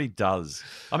 Not everybody does.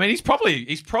 I mean, he's probably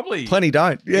plenty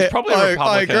don't. Yeah, he's probably a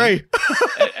Republican. I agree.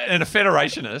 And a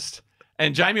federationist.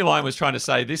 And Jamie Lyon was trying to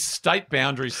say this state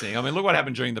boundaries thing. I mean, look what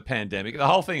happened during the pandemic. The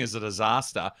whole thing is a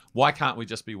disaster. Why can't we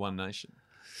just be one nation?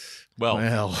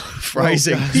 Well,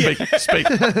 phrasing.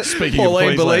 Speaking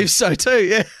Pauline of believes so too,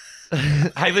 yeah.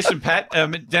 Hey, listen, Pat.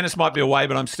 Dennis might be away,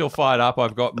 but I'm still fired up.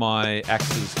 I've got my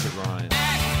axes to grind.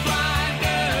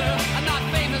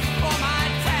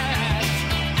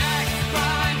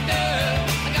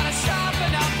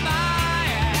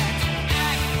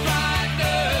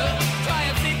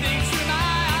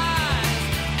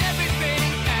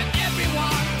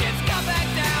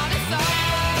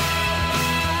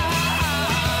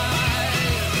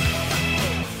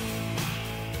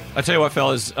 I tell you what,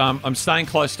 fellas, I'm staying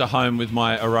close to home with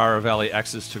my Aurora Valley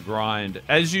axes to grind.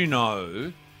 As you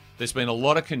know, there's been a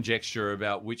lot of conjecture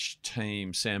about which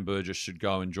team Sam Burgess should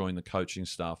go and join the coaching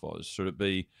staff of. Should it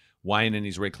be Wayne and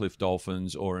his Redcliffe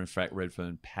Dolphins, or in fact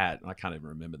Redfern Pat? I can't even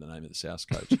remember the name of the South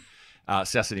coach,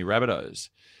 South Sydney Rabbitohs.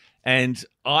 And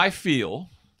I feel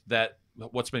that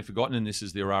what's been forgotten in this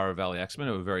is the Aurora Valley Axemen,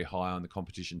 who are very high on the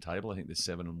competition table. I think they're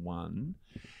 7-1,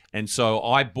 and so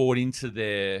I bought into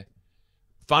their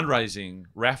fundraising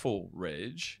raffle,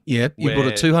 Reg. Yep, you bought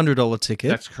a $200 ticket.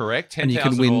 That's correct.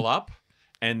 10,000 all up,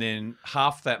 and then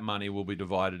half that money will be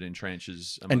divided in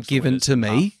tranches and given to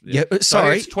me. Yeah,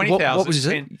 sorry, so 20,000. What was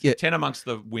it? 10 amongst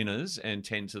the winners and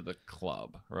 10 to the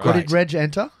club. Right? What did Reg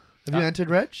enter? Have you entered,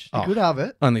 Reg? You could have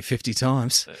it. Only 50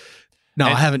 times. No,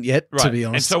 I haven't yet, to be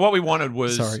honest. And so what we wanted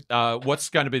was what's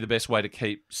going to be the best way to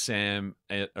keep Sam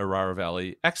at Aurora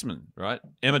Valley Axemen, right?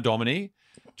 Emma Domini,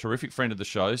 terrific friend of the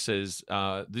show, says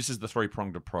this is the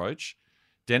three-pronged approach.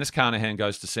 Dennis Carnahan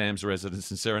goes to Sam's residence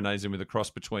and serenades him with a cross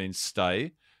between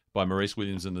Stay by Maurice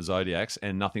Williams and the Zodiacs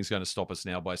and Nothing's Going to Stop Us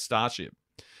Now by Starship,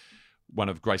 one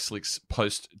of Grace Slick's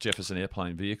post-Jefferson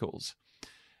Airplane vehicles.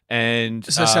 And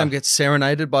so Sam gets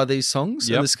serenaded by these songs,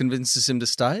 Yep. and this convinces him to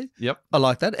stay. Yep. I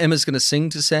like that. Emma's going to sing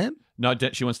to Sam. No,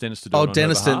 she wants Dennis to do it. Oh, on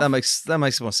Dennis, her behalf. that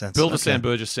makes more sense. Build a Okay. Sam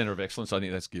Burgess Centre of Excellence. I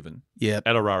think that's given. Yep.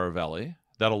 At Aurora Valley.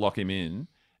 That'll lock him in.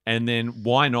 And then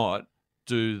why not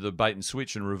do the bait and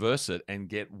switch and reverse it and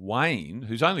get Wayne,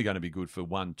 who's only going to be good for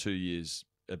 1-2 years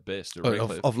at best at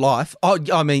Redcliffe. Of life. Oh,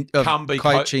 I mean, of come be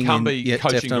coaching. coaching the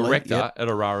definitely. rector Yep. at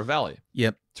Aurora Valley.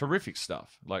 Yep. Terrific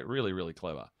stuff. Like really, really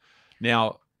clever.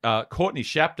 Now, Courtney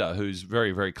Shapter, who's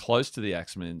very, very close to the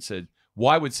Axemen, said,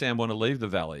 why would Sam want to leave the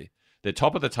Valley? They're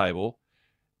top of the table.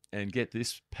 And get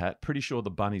this, Pat, pretty sure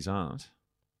the Bunnies aren't.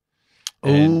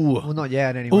 Ooh. Well, not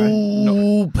yet anyway.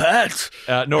 Ooh, Pat.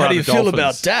 Nor How are do you the feel Dolphins.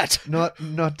 about that?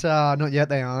 Not yet.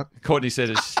 They aren't. Courtney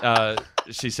said,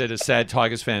 she said, a sad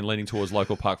Tigers fan leaning towards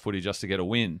local park footy just to get a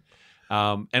win.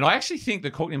 And I actually think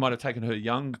that Courtney might have taken her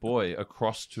young boy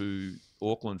across to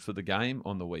Auckland for the game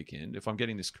on the weekend. If I'm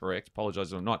getting this correct,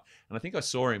 apologise if I'm not. And I think I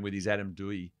saw him with his Adam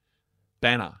Dewey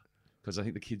banner, because I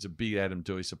think the kid's a big Adam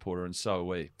Dewey supporter, and so are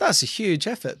we. That's a huge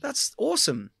effort. That's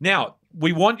awesome. Now,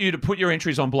 we want you to put your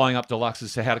entries on Blowing Up Deluxe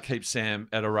as to how to keep Sam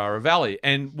at Aurora Valley.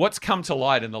 And what's come to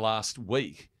light in the last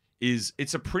week is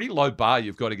it's a pretty low bar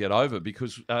you've got to get over,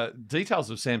 because details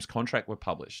of Sam's contract were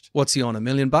published. What's he on, $1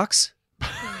 million?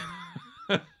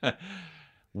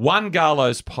 1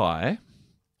 Garlo's pie,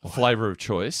 flavour of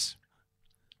choice.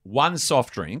 1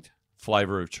 soft drink,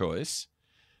 flavour of choice,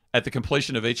 at the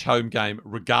completion of each home game,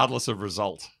 regardless of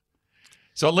result.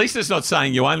 So at least it's not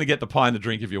saying you only get the pie and the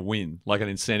drink if you win, like an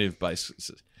incentive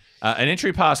basis. An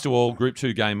entry pass to all Group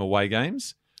 2 game away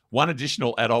games. 1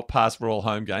 additional adult pass for all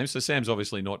home games. So Sam's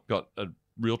obviously not got a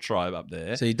real tribe up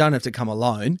there. So you don't have to come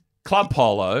alone. Club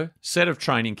polo, set of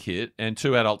training kit, and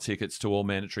 2 adult tickets to all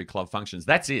mandatory club functions.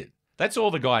 That's it. That's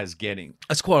all the guy is getting.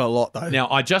 That's quite a lot, though. Now,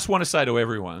 I just want to say to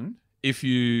everyone, if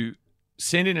you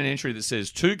send in an entry that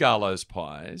says 2 Garlo's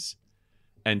pies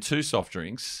and 2 soft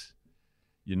drinks,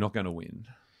 you're not going to win.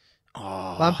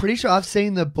 Oh. I'm pretty sure I've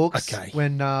seen the books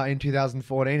when in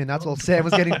 2014, and that's all Sam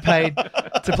was getting paid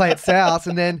to play at South.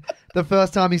 And then the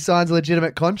first time he signs a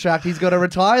legitimate contract, he's got to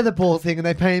retire the poor thing, and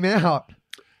they pay him out.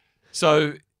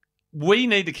 So we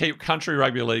need to keep country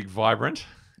rugby league vibrant.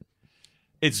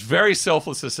 It's very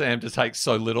selfless of Sam to take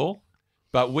so little,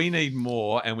 but we need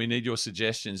more, and we need your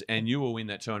suggestions, and you will win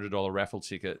that $200 raffle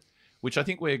ticket, which I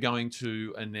think we're going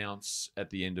to announce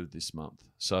at the end of this month.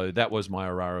 So that was my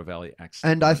Aurora Valley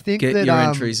accent. And I think Get that your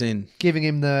entries in. Giving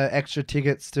him the extra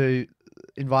tickets to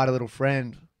invite a little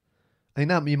friend, I think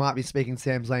that you might be speaking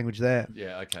Sam's language there.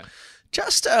 Yeah, okay.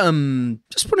 Just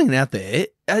putting it out there,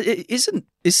 is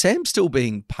Sam still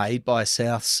being paid by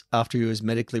Souths after he was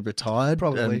medically retired?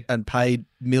 Probably. And paid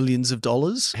millions of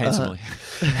dollars? Handsomely.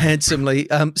 Handsomely.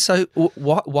 So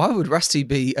why would Rusty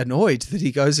be annoyed that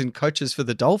he goes and coaches for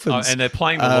the Dolphins? And they're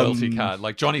playing the loyalty card.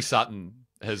 Like Johnny Sutton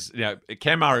has,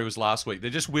 Cam Murray was last week. They're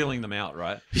just wheeling them out,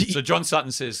 right? So John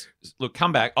Sutton says, look,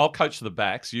 come back. I'll coach the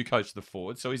backs. You coach the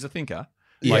forwards. So he's a thinker.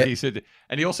 Like he said.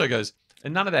 And he also goes,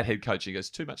 and none of that head coaching. He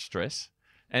goes, too much stress.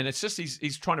 And it's just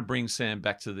he's trying to bring Sam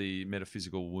back to the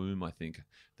metaphysical womb, I think,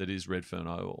 that is Redfern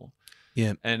Oval.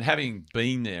 Yeah. And having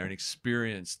been there and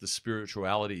experienced the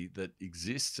spirituality that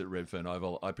exists at Redfern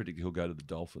Oval, I predict he'll go to the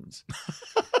Dolphins.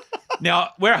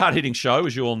 Now, we're a hard-hitting show,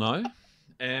 as you all know,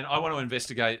 and I want to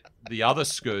investigate the other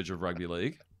scourge of rugby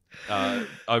league, over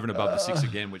and above the six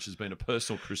again, which has been a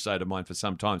personal crusade of mine for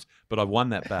some times, but I've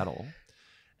won that battle.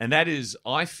 And that is,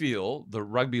 I feel the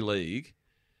rugby league,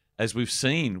 as we've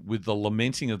seen with the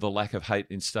lamenting of the lack of hate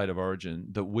in State of Origin,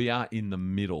 that we are in the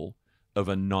middle of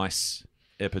a nice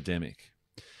epidemic.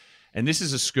 And this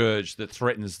is a scourge that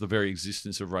threatens the very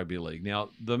existence of rugby league.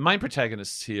 Now, the main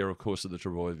protagonists here, of course, are the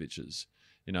Trbojeviches.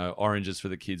 You know, oranges for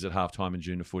the kids at halftime in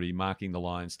junior footy, marking the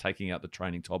lines, taking out the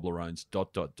training Toblerones, ...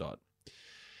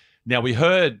 Now, we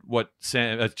heard what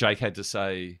Jake had to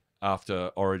say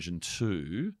after Origin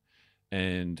 2,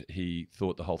 and he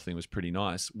thought the whole thing was pretty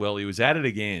nice. Well, he was at it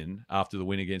again after the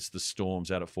win against the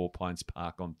Storms out at Four Pines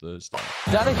Park on Thursday.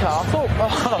 Danica, I thought,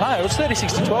 I don't know, it was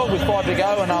 36-12 with 5 to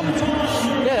go, and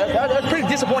a pretty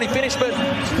disappointing finish, but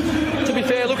to be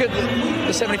fair, look at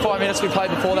the 75 minutes we played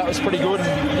before, that was pretty good,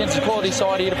 and against a quality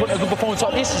side here to put a good performance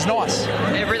like this is nice.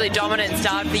 A really dominant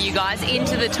start for you guys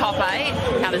into the top 8.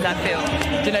 How does that feel?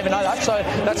 Didn't even know that, so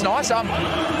that's nice. I'm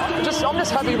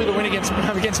just happy with the win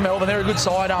against Melbourne. They're a good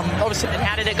side. Obviously. And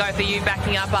how did it go for you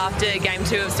backing up after Game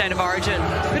 2 of State of Origin?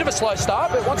 Bit of a slow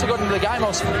start, but once I got into the game,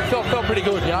 I felt pretty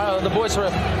good. You know, the boys were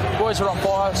on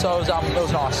fire, so it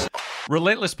was nice.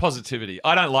 Relentless positivity.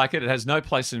 I don't like it. It has no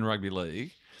place in rugby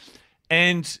league.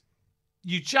 And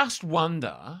you just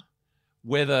wonder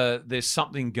whether there's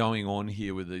something going on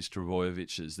here with these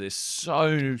Trbojeviches. They're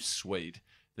so sweet.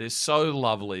 They're so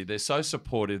lovely. They're so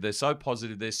supportive. They're so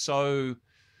positive. They're so...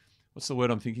 What's the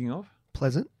word I'm thinking of?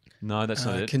 Pleasant? No, that's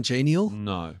not it. Congenial?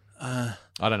 No. I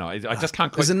don't know. I just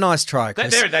can't quite... It was a nice try,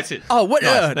 Chris. That's it. Oh, what?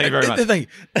 Nice. Thank you very much. Thank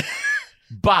you.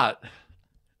 But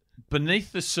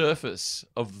beneath the surface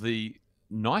of the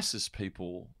nicest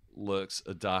people lurks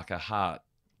a darker heart.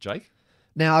 Jake?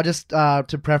 Now, just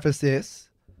to preface this,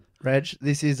 Reg,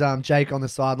 this is Jake on the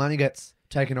sideline. He gets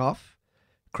taken off.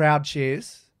 Crowd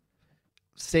cheers.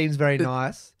 Seems very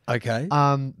nice. Okay.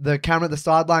 The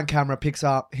sideline camera picks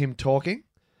up him talking.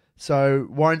 So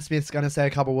Warren Smith's going to say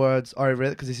a couple words over it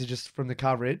because this is just from the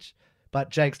coverage. But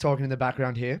Jake's talking in the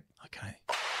background here. Okay.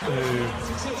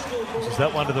 This is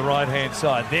that one to the right-hand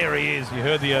side. There he is. You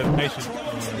heard the ovation.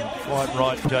 Quite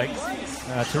right, Jake.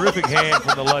 Terrific hand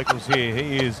from the locals here.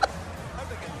 He is,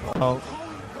 well,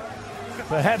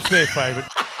 perhaps their favourite.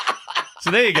 So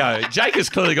there you go. Jake has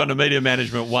clearly gone to Media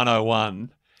Management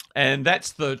 101. And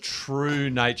that's the true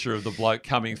nature of the bloke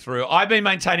coming through. I've been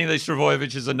maintaining these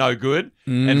Trbojeviches are no good.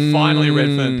 And finally,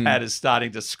 Redfern Pat is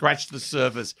starting to scratch the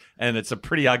surface. And it's a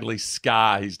pretty ugly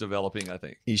scar he's developing, I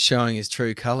think. He's showing his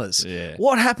true colours. Yeah.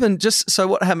 What happened?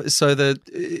 What happened?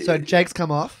 So Jake's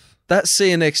come off. That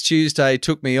CNX Tuesday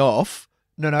took me off.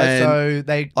 No. So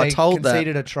they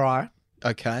conceded a try.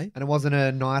 Okay. And it wasn't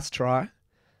a nice try.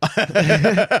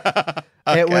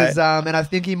 It was, and I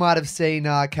think he might have seen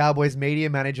Cowboys media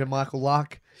manager Michael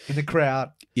Luck in the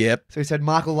crowd. Yep. So he said,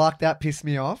 Michael Luck, that pissed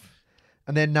me off.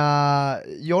 And then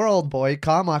your old boy,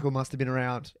 Carmichael, must have been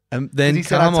around. And then he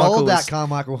said, I told that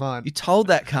Carmichael Hunt. You told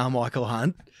that Carmichael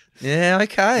Hunt? Yeah,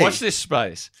 okay. Watch this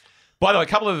space. By the way, a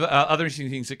couple of other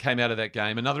interesting things that came out of that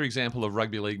game. Another example of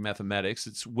rugby league mathematics.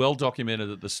 It's well documented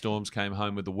that the Storms came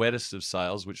home with the wettest of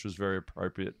sails, which was very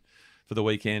appropriate for the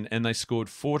weekend, and they scored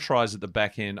 4 tries at the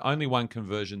back end. Only 1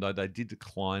 conversion, though they did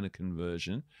decline a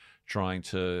conversion, trying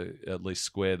to at least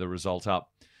square the result up.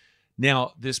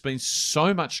 Now, there's been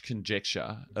so much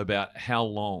conjecture about how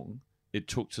long it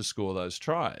took to score those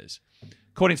tries.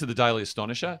 According to the Daily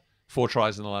Astonisher, 4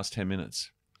 tries in the last 10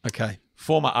 minutes. Okay.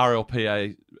 Former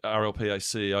RLPA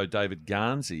CEO David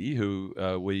Garnsey, who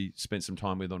we spent some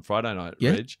time with on Friday night,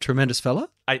 Reg. Tremendous fella.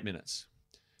 8 minutes.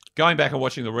 Going back and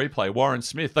watching the replay, Warren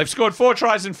Smith, they've scored 4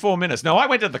 tries in 4 minutes. Now, I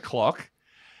went to the clock,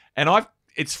 and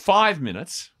it's 5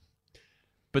 minutes.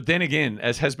 But then again,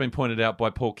 as has been pointed out by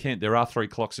Paul Kent, there are 3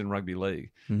 clocks in rugby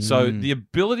league. So the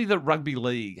ability that rugby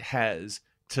league has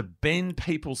to bend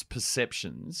people's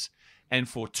perceptions and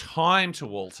for time to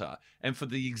alter and for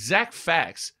the exact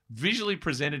facts visually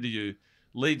presented to you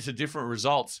lead to different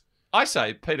results. I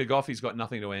say Peter Goffey's got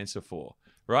nothing to answer for,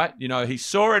 right? You know, he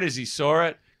saw it as he saw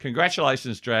it.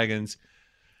 Congratulations, Dragons.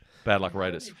 Bad luck,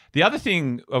 Raiders. The other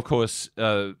thing, of course,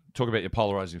 talk about your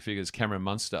polarising figures, Cameron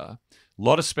Munster. A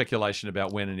lot of speculation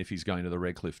about when and if he's going to the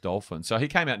Redcliffe Dolphins. So he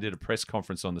came out and did a press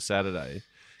conference on the Saturday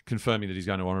confirming that he's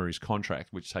going to honour his contract,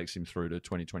 which takes him through to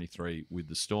 2023 with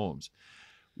the Storms.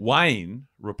 Wayne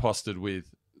riposted with,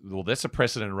 well, that's a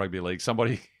precedent in rugby league.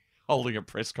 Somebody holding a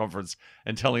press conference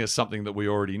and telling us something that we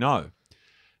already know.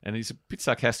 And he's a bit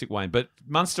sarcastic, Wayne. But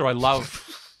Munster, I love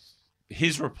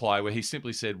his reply where he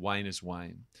simply said, Wayne is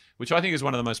Wayne, which I think is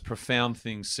one of the most profound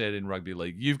things said in rugby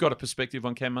league. You've got a perspective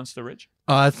on Cam Munster, Reg?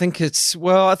 I think it's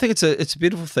a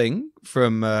beautiful thing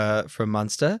from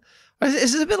Munster.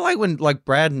 Is it a bit like when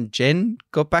Brad and Jen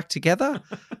got back together?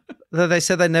 They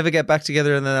said they'd never get back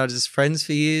together, and then they were just friends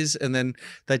for years, and then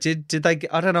they did. Did they?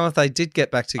 I don't know if they did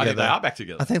get back together. I think they are back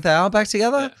together. I think they are back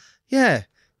together. Yeah.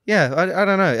 I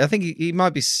don't know. I think he might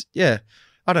be. Yeah.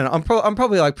 I don't know. I'm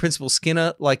probably like Principal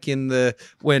Skinner, like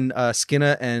when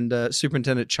Skinner and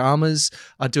Superintendent Chalmers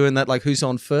are doing that, like who's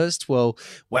on first. Well,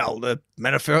 the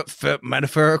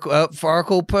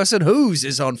metaphorical person whose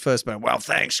is on first. But well,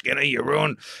 thanks, Skinner. You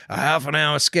ruined a half an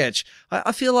hour sketch.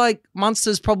 I feel like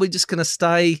Munster's probably just going to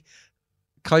stay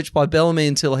coached by Bellamy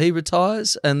until he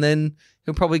retires, and then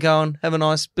he'll probably go and have a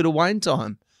nice bit of Wayne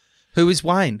time. Who is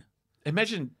Wayne?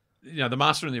 Imagine, the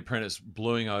Master and the Apprentice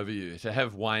bluing over you, to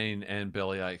have Wayne and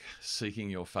Bellyache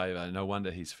seeking your favour. No wonder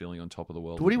he's feeling on top of the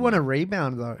world. Would he want a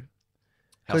rebound, though?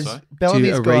 How so?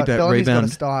 Bellamy's got a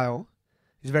style.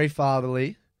 He's very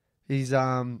fatherly. He's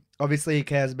obviously he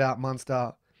cares about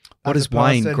Munster. What is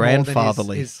Wayne?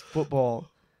 Grandfatherly. His football.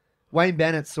 Wayne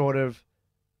Bennett's sort of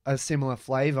a similar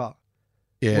flavour.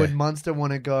 Yeah. Would Munster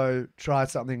want to go try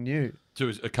something new?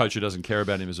 To a coach who doesn't care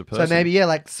about him as a person. So maybe,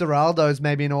 like Serraldo's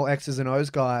maybe an all X's and O's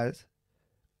guys.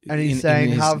 And he's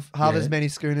saying, have as many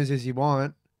schooners as you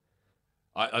want.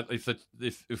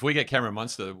 If we get Cameron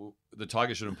Munster, the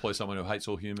Tigers should employ someone who hates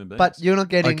all human beings. But you're not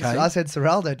getting... Okay. I said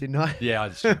Serraldo, didn't I? Yeah,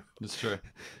 that's true. That's true.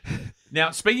 Now,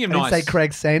 speaking of I didn't say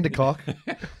Craig Sandercock.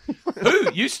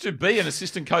 Who used to be an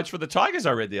assistant coach for the Tigers,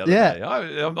 I read the other day.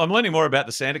 I'm learning more about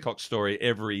the Sandercock story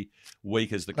every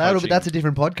week as the coaching... That's a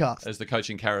different podcast. As the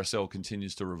coaching carousel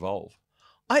continues to revolve.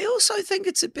 I also think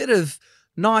it's a bit of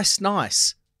nice.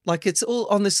 Like it's all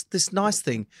on this nice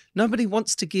thing. Nobody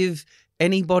wants to give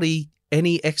anybody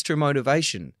any extra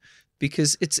motivation,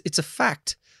 because it's a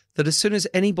fact that as soon as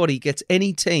any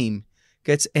team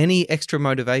gets any extra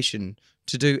motivation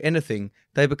to do anything,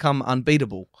 they become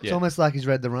unbeatable. It's almost like he's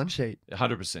read the run sheet.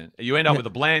 100%. You end up with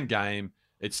a bland game.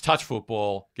 It's touch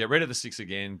football. Get rid of the six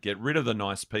again. Get rid of the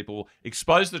nice people.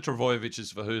 Expose the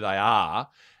Travojeviches for who they are,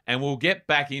 and we'll get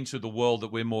back into the world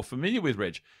that we're more familiar with,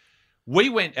 Reg. We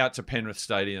went out to Penrith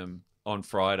Stadium on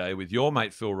Friday with your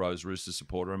mate Phil Rose, Roosters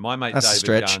supporter, and my mate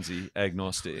David Garnsey,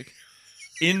 agnostic,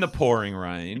 in the pouring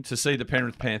rain to see the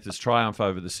Penrith Panthers triumph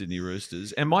over the Sydney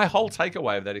Roosters. And my whole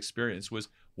takeaway of that experience was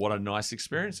what a nice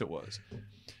experience it was.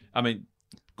 I mean,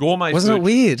 Wasn't it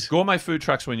weird? Gourmet food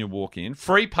trucks when you walk in,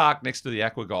 free park next to the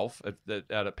Aqua Golf out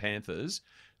at Panthers,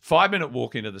 5-minute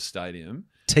walk into the stadium.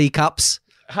 Teacups.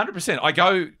 100%. I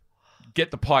go get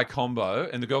the pie combo,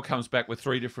 and the girl comes back with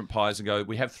 3 different pies and go,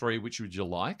 we have 3, which would you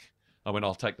like? I went,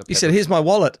 I'll take the pepper. You said, here's my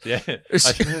wallet. Yeah. I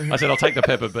said, I'll take the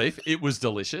pepper beef. It was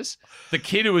delicious. The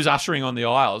kid who was ushering on the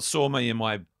aisles saw me in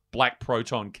my black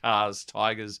Proton Cars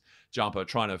Tigers jumper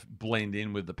trying to blend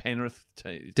in with the Penrith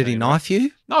team. Did he knife you?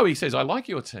 No, he says, I like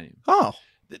your team. Oh.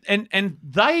 And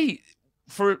they,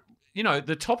 for,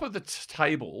 the top of the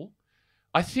table,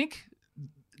 I think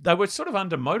they were sort of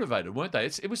undermotivated, weren't they?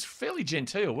 It was fairly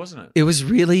genteel, wasn't it? It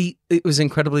was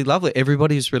incredibly lovely.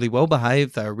 Everybody was really well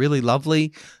behaved. They were really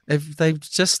lovely. They were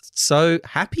just so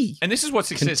happy. And this is what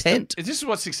success. Content. This is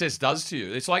what success does to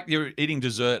you. It's like you're eating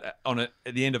dessert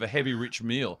at the end of a heavy, rich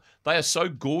meal. They are so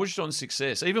gorged on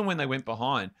success. Even when they went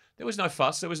behind, there was no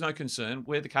fuss. There was no concern.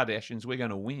 We're the Kardashians. We're going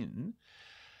to win.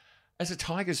 As a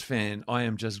Tigers fan, I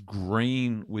am just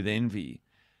green with envy,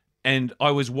 and I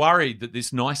was worried that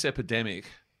this nice epidemic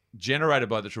generated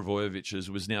by the Travojeviches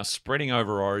was now spreading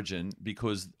over Origin,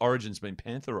 because Origin's been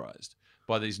pantherized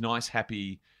by these nice,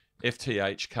 happy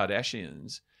FTH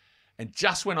Kardashians. And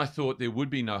just when I thought there would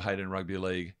be no hate in rugby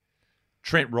league,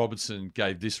 Trent Robertson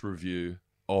gave this review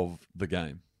of the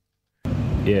game.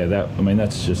 Yeah,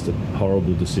 that's just a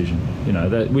horrible decision.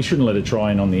 That we shouldn't let a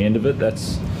try in on the end of it.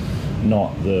 That's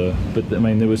not but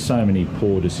there was so many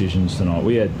poor decisions tonight.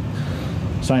 We had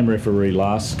same referee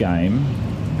last game,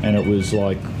 and it was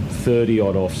like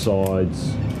 30-odd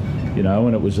offsides,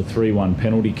 and it was a 3-1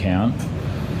 penalty count.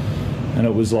 And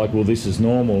it was like, well, this is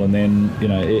normal. And then,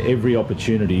 every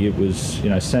opportunity, it was,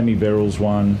 Sammy Verrills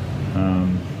one.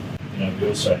 We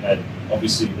also had,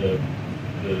 obviously, the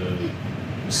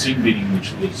sin bidding,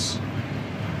 which was,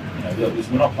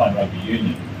 we're not playing rugby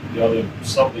union. You either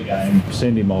stop the game,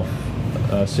 send him off,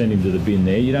 send him to the bin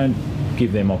there. You don't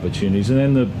give them opportunities. And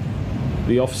then the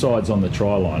offsides on the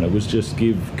try line, it was just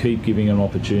keep giving them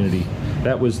opportunity.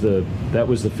 That was the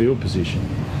field position.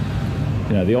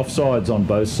 The offsides on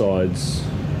both sides,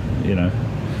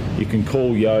 you can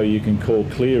call Yo, you can call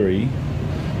Cleary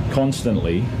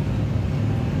constantly,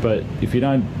 but if you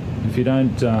don't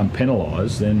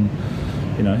penalise, then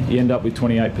you end up with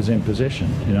 28% possession.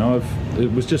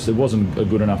 It wasn't a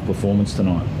good enough performance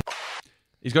tonight.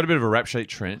 He's got a bit of a rap sheet,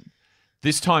 Trent.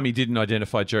 This time he didn't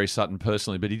identify Jerry Sutton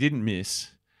personally, but he didn't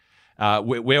miss.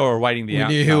 We were awaiting the outcome.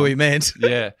 We knew who he meant.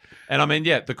 Yeah. And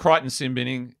the Crichton sin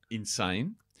binning,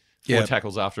 insane. 4 Yep.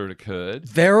 tackles after it occurred.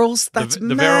 Verrills, that's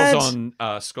the mad. Verrills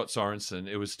on Scott Sorensen,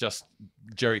 it was just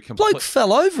Jerry Bloke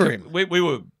fell over him.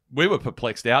 We were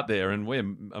perplexed out there, and we're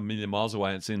a million miles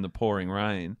away and it's in the pouring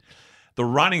rain. The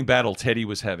running battle Teddy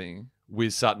was having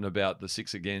with Sutton about the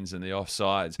 6 agains and the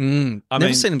offsides.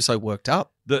 Never seen him so worked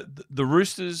up. The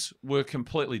Roosters were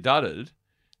completely dudded,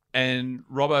 and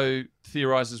Robbo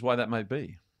theorises why that may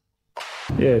be.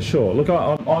 Yeah, sure. Look,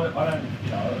 I don't.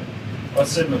 I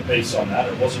said my piece on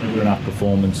that. It wasn't a good enough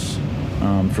performance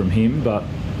from him, but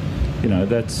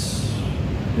that's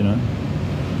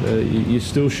you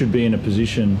still should be in a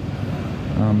position.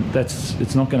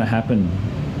 It's not going to happen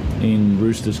in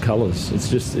Roosters colours.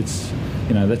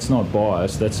 That's not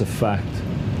bias. That's a fact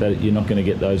that you're not going to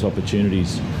get those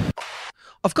opportunities.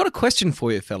 I've got a question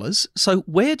for you, fellas. So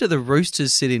where do the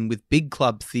Roosters sit in with big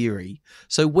club theory?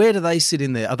 So where do they sit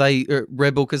in there? Are they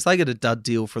rebel because they get a dud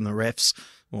deal from the refs,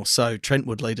 or so Trent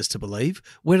would lead us to believe?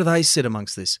 Where do they sit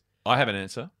amongst this? I have an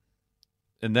answer,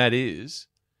 and that is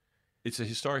it's a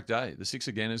historic day. The 6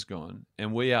 again is gone,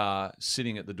 and we are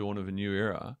sitting at the dawn of a new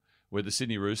era where the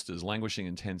Sydney Roosters, languishing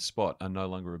in 10th spot, are no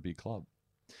longer a big club.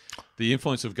 The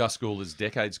influence of Gus Gould is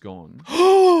decades gone,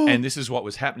 and this is what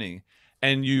was happening.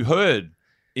 And you heard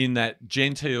in that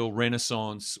genteel,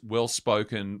 renaissance,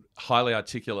 well-spoken, highly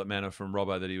articulate manner from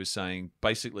Robbo that he was saying,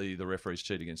 basically, the referees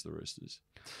cheat against the Roosters.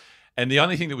 And the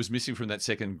only thing that was missing from that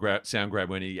second sound grab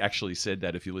when he actually said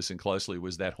that, if you listen closely,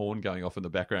 was that horn going off in the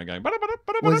background going...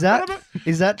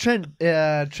 Is that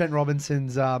Trent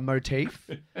Robinson's motif?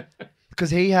 Because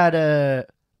he had a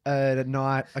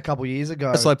night a couple years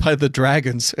ago. As I played the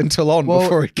Dragons until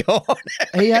before he got on.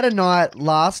 He had a night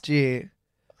last year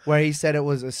where he said it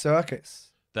was a circus.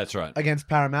 That's right. Against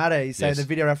Parramatta. He said Yes. the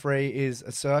video referee is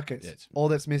a circus. Yes. All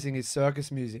that's missing is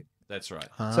circus music. That's right.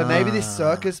 So maybe this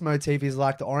circus motif is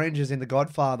like the oranges in The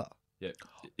Godfather. Yeah.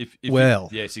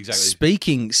 Yes,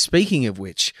 exactly. Speaking of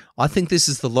which, I think this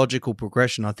is the logical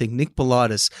progression. I think Nick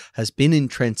Politis has been in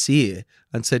Trent's ear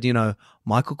and said,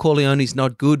 Michael Corleone's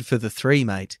not good for the 3,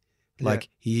 mate. Like,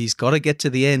 he's got to get to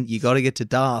the end. You got to get to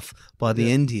Darth by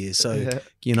the end here. So,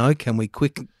 can we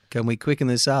quicken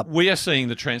this up? We are seeing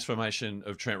the transformation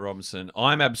of Trent Robinson.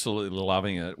 I'm absolutely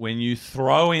loving it. When you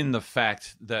throw in the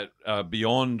fact that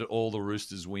beyond all the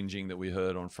Roosters whinging that we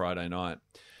heard on Friday night,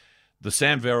 the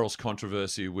Sam Verrills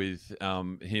controversy with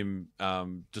him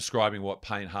describing what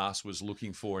Payne Haas was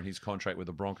looking for in his contract with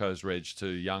the Broncos reg to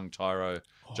young Tyro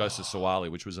Joseph Sawali,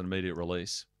 which was an immediate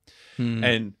release.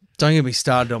 And don't get me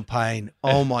started on Payne.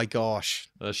 Oh my gosh,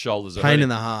 the shoulders are Payne hurting. in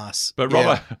the Haas. But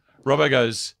Robbo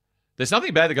goes, there's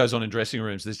nothing bad that goes on in dressing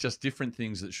rooms. There's just different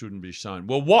things that shouldn't be shown.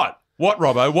 Well, what,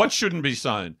 Robbo? What shouldn't be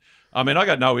shown? I mean, I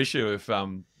got no issue if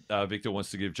Victor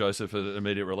wants to give Joseph an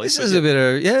immediate release. This is a bit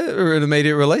of an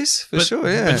immediate release for sure.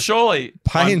 Yeah, but surely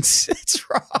Payne's. It's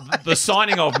right. The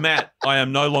signing of Matt, I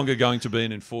am no longer going to be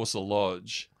an enforcer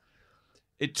lodge.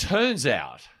 It turns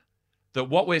out that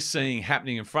what we're seeing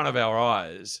happening in front of our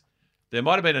eyes, there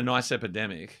might have been a nice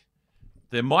epidemic.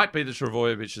 There might be the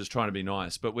Travojevic trying to be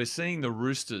nice, but we're seeing the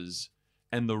Roosters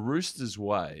and the Roosters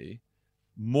way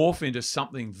morph into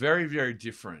something very, very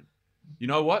different. You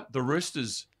know what? The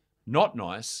Roosters, not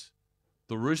nice.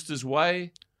 The Roosters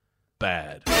way,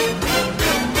 bad. Your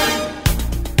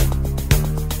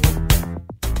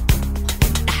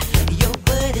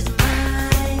word is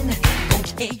mine.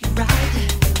 Won't take you right.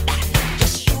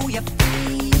 Just show your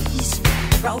face.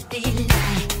 Broad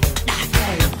daylight.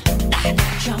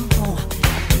 Jump on.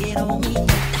 Get on me.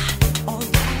 All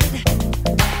right.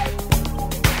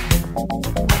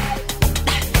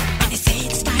 They say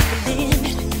it's time to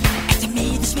limit. And to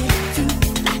me, this may be true.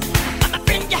 But my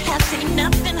friend, you have seen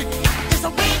nothing. There's a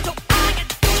way to argue.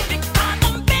 Because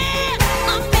I'm bad.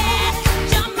 I'm bad.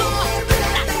 Jump on.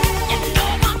 You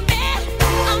know I'm bad.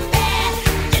 I'm bad.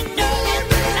 You know it.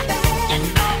 You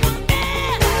know I'm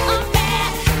bad. I'm bad.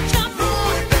 Jump on.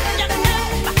 You know.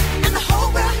 And the whole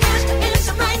world has to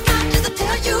answer right now. Just to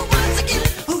tell you once again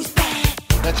who's bad.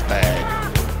 That's bad.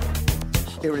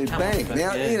 Every bank.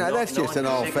 Now, that's just an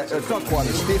old fact. It's not quite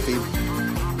as stiffy.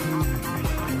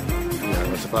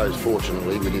 I suppose,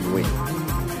 fortunately, we didn't win.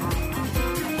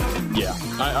 Yeah.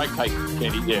 Okay,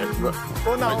 Kenny. Yeah.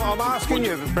 Well, no, I'm asking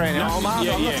you, Brandon. I'm not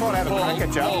trying to have a crack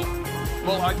at you.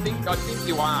 Well, I think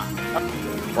you are.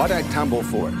 I don't tumble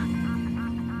for it.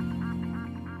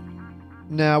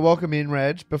 Now, welcome in,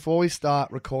 Reg. Before we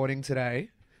start recording today,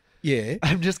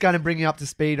 I'm just going to bring you up to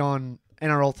speed on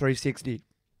NRL 360.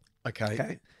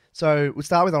 Okay. So we'll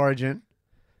start with Origin.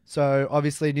 So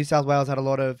obviously New South Wales had a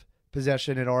lot of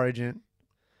possession at Origin.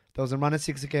 There was a run of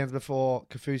 6 against before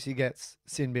Kafusi gets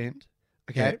sin binned.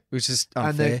 Okay. Yeah, which is unfair.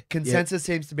 And the consensus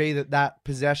seems to be that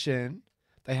possession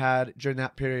they had during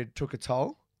that period took a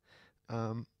toll.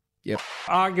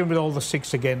 Arguing with all the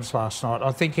 6 against last night,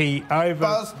 I think he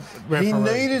He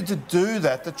needed to do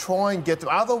that to try and get them.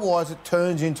 Otherwise, it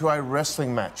turns into a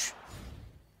wrestling match.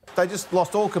 They just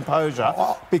lost all composure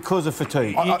because of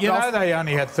fatigue. You know they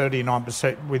only had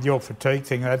 39% with your fatigue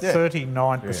thing. They had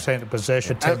 39% of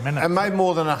possession, 10 minutes. And made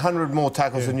more than 100 more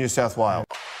tackles than New South Wales.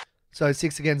 So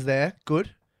 6 against there,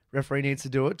 good. Referee needs to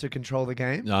do it to control the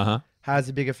game. Has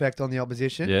a big effect on the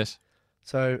opposition. Yes.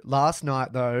 So last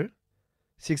night, though,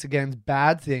 6 against,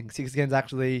 bad thing. 6 against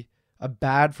actually a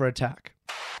bad for attack.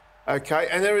 Okay,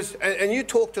 and you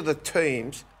talk to the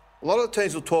teams. A lot of the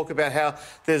teams will talk about how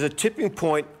there's a tipping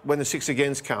point when the 6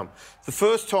 agains come. The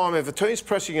first time, if a team's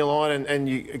pressing your line and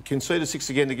you concede a 6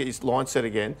 again to get your line set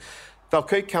again, they'll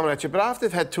keep coming at you. But after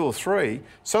they've had 2 or 3,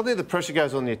 suddenly the pressure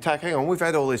goes on the attack. Hang on, we've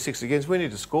had all these 6 agains, we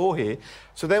need to score here.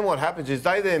 So then what happens is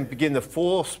they then begin to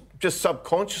force, just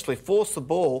subconsciously force the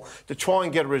ball to try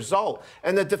and get a result.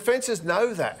 And the defences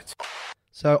know that.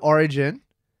 So Origin,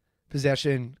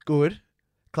 possession good.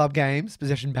 Club games,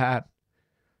 possession bad.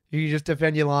 You just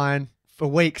defend your line for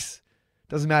weeks.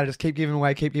 Doesn't matter. Just keep giving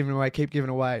away, keep giving away, keep giving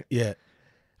away. Yeah.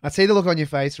 I see the look on your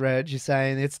face, Reg. You're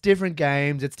saying it's different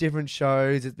games, it's different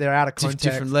shows, they're out of context.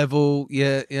 Different level.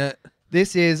 Yeah.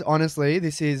 This is, honestly,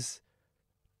 there's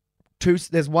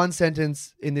one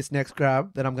sentence in this next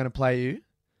grab that I'm going to play you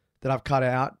that I've cut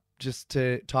out just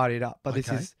to tidy it up. But this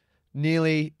is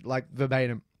nearly like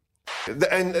verbatim.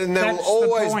 And there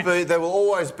will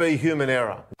always be human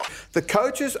error. The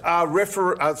coaches are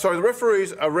the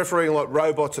referees are refereeing like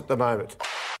robots at the moment.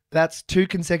 That's 2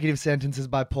 consecutive sentences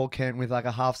by Paul Kent with like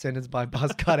a half sentence by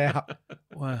Buzz cut out.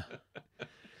 Wow.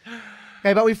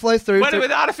 Okay, but we flow through.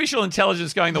 With artificial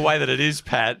intelligence going the way that it is,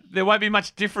 Pat, there won't be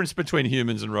much difference between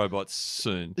humans and robots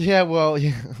soon. Yeah, well,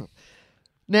 yeah.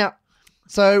 Now,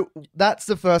 so that's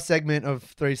the first segment of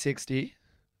 360.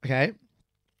 Okay.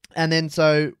 And then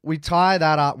so we tie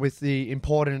that up with the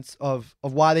importance of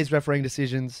why these refereeing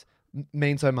decisions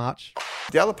mean so much.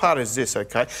 The other part is this,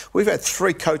 okay? We've had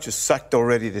 3 coaches sacked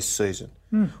already this season.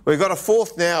 We've got a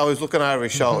 4th now who's looking over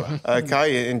his shoulder,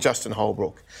 okay, in Justin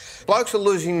Holbrook. Blokes are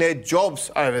losing their jobs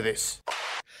over this.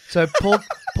 So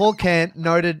Paul Kent,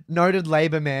 noted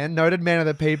Labor man, noted man of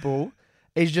the people,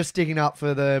 he's just sticking up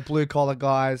for the blue-collar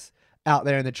guys out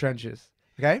there in the trenches,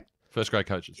 okay? First grade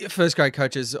coaches. Yeah, first grade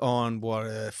coaches on what,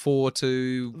 $4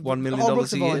 to $1 million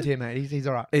Holbrook's a a year. volunteer, mate. He's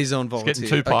all right. He's on He's volunteer. getting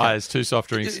 2 pies, 2 soft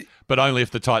drinks, but only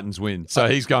if the Titans win. So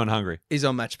he's going hungry. He's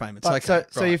on match payments.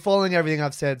 But so you're following everything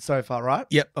I've said so far, right?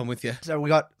 Yep, I'm with you. So we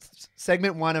got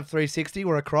segment 1 of 360.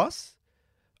 We're across.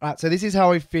 All right, so this is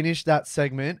how we finish that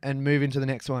segment and move into the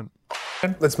next one.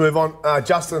 Let's move on.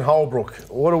 Justin Holbrook,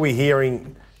 what are we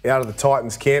hearing out of the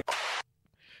Titans camp?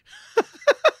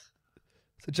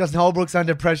 So Justin Holbrook's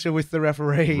under pressure with the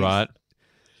referees. Right.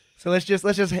 So let's just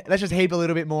heap a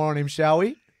little bit more on him, shall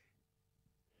we?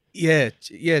 Yeah,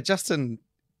 Justin,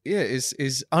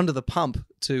 is under the pump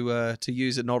to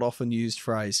use a not often used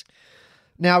phrase.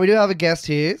 Now we do have a guest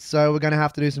here, so we're going to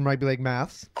have to do some rugby league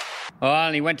maths. Well, I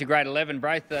only went to grade 11,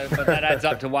 Braith, but that adds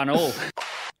up to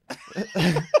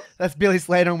 1-1. That's Billy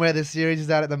Slater on where the series is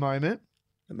at the moment.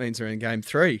 That means they're in game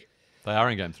 3. They are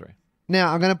in game 3.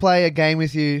 Now I'm going to play a game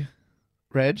with you,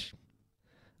 Reg.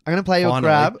 I'm going to play you a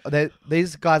grab.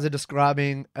 These guys are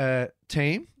describing a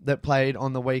team that played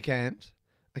on the weekend,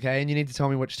 okay? And you need to tell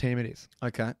me which team it is.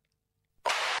 Okay.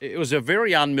 It was a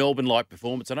very un-Melbourne-like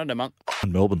performance. I don't know, Monk.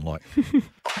 Melbourne-like.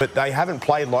 But they haven't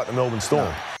played like the Melbourne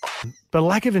Storm. But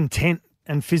lack of intent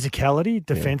and physicality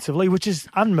defensively, which is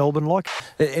un-Melbourne-like.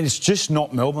 It's just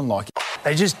not Melbourne-like.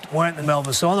 They just weren't the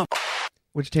Melbourne Storm.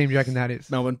 Which team do you reckon that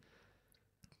is? Melbourne.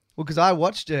 Well, because I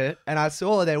watched it and I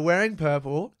saw they're wearing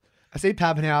purple. I see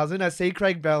Pappenhausen. I see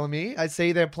Craig Bellamy. I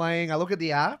see they're playing. I look at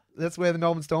the app. That's where the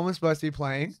Melbourne Storm is supposed to be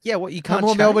playing. Yeah, what you can't How more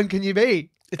change. Melbourne can you be?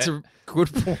 It's a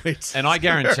good point. And I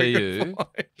guarantee Very you, good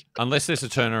point. unless there's a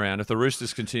turnaround, if the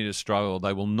Roosters continue to struggle,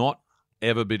 they will not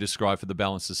ever be described for the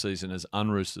balance of the season as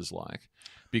un-Roosters-like,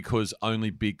 because only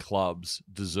big clubs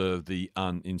deserve the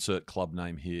insert club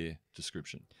name here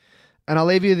description. And I'll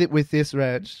leave you with this,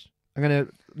 Reg. I'm going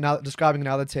to now describing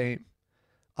another team.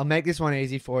 I'll make this one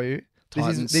easy for you.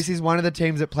 This is one of the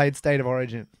teams that played State of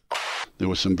Origin. There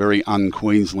was some very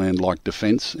un-Queensland-like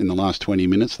defence in the last 20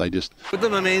 minutes. They just... With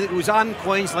them, I mean, it was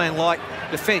un-Queensland-like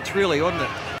defence, really, wasn't it?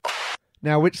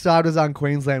 Now, which side was on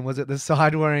Queensland? Was it the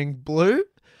side wearing blue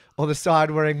or the side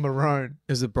wearing maroon?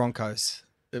 It was the Broncos.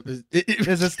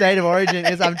 It's a state of origin.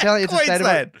 I'm telling you, it's a state of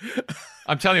origin.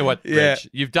 I'm telling you what, Yeah. Reg,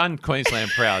 you've done Queensland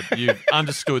proud. You've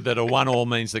understood that a 1-1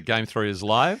 means that Game 3 is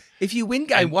live. If you win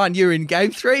Game 1, you're in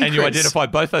Game 3, And you Chris. identify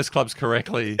both those clubs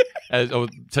correctly, or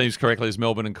teams correctly, as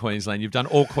Melbourne and Queensland. You've done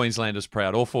all Queenslanders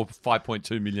proud, all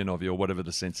 5.2 million of you, or whatever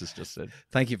the census just said.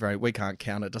 Thank you very much. We can't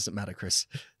count it. Doesn't matter, Chris.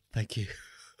 Thank you.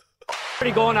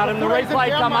 Pretty gone at him. The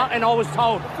replay come up and I was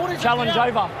told, challenge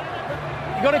over.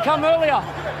 You got to come earlier.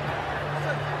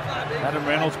 Adam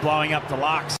Reynolds blowing up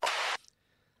Deluxe.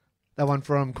 That one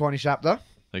from Courtney Shapter.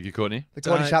 Thank you, Courtney. The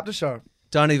Courtney Shapter Show.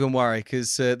 Don't even worry,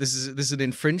 because this is an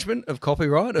infringement of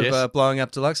copyright of Yes. Blowing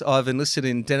Up Deluxe. I've enlisted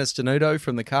in Dennis Denuto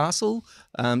from The Castle,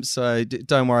 so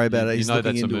don't worry about it. You He's know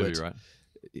looking that's a into movie, it. right?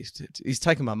 He's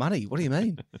taking my money. What do you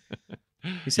mean?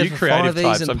 He said You for creative 5 E's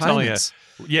types, and I'm telling you. payments.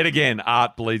 Yet again,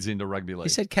 art bleeds into rugby league. He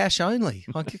said cash only.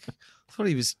 I thought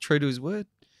he was true to his word.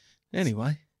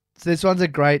 Anyway. So this one's a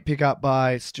great pickup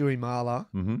by Stewie Marler.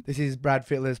 Mm-hmm. This is Brad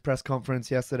Fittler's press conference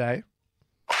yesterday.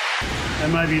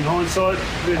 And maybe in hindsight,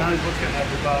 who knows what's going to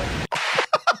happen,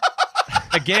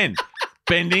 but Again,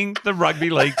 bending the rugby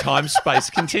league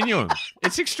time-space continuum.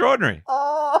 It's extraordinary.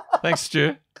 Thanks,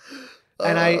 Stu.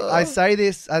 And I say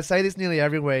this nearly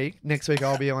every week. Next week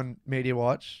I'll be on Media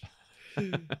Watch.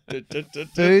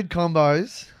 Dude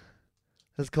Combos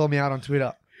has called me out on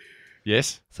Twitter.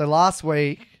 Yes. So last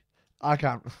week,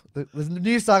 the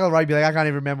new cycle of rugby league, I can't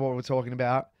even remember what we were talking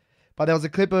about. But there was a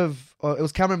clip of, it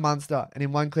was Cameron Munster, and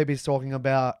in one clip he's talking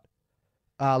about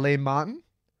Liam Martin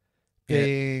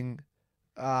being,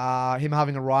 him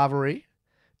having a rivalry.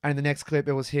 And in the next clip,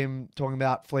 it was him talking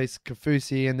about Felice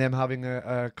Kafusi and them having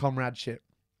a comradeship.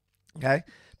 Okay?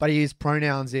 But he used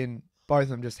pronouns in both of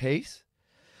them, just he's.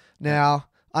 Now,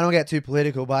 I don't get too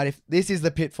political, but if this is the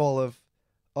pitfall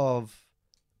of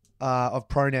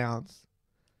pronouns,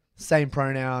 same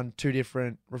pronoun,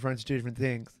 referring to two different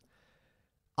things.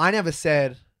 I never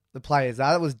said the players.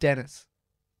 That was Dennis.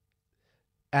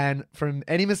 And from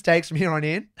any mistakes from here on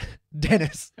in,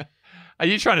 Dennis. Are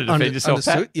you trying to defend yourself,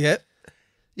 Pat? Yeah.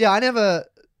 Yeah, I never.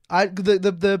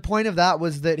 The point of that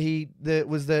was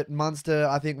that Munster,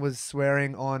 I think, was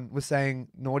saying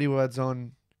naughty words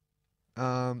on,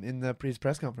 in his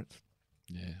press conference.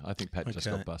 Yeah, I think Pat just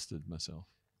got busted myself.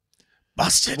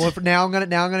 Busted. Well, now I'm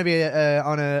gonna be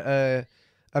on a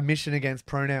mission against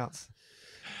pronouns.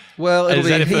 Well, it'll Is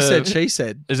be that he if, said, she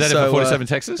said. Is that it for 47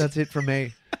 Texas? That's it from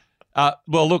me. Well,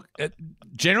 look,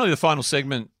 generally the final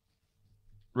segment,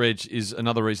 Reg, is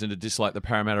another reason to dislike the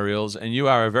Parramatta Eels, and you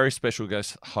are a very special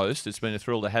guest host. It's been a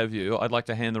thrill to have you. I'd like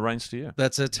to hand the reins to you.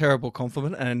 That's a terrible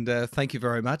compliment, and thank you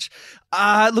very much.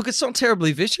 Look, it's not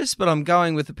terribly vicious, but I'm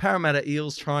going with the Parramatta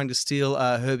Eels trying to steal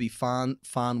Herbie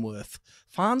Farnworth.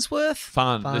 Farnsworth?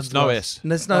 There's no S.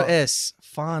 There's no S.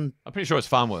 I'm pretty sure it's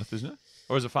Farnworth, isn't it?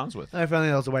 Or is it Farnsworth? If only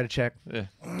there was a way to check.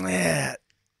 Yeah.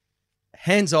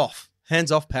 Hands off,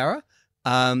 Para.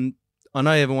 I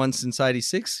know you haven't won since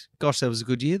 '86. Gosh, that was a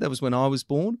good year. That was when I was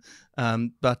born.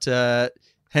 But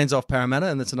hands off Parramatta,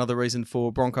 and that's another reason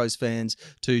for Broncos fans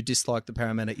to dislike the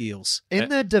Parramatta Eels. In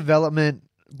the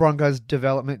Broncos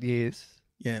development years,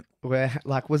 yeah, where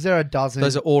was there a dozen?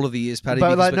 Those are all of the years, Paddy,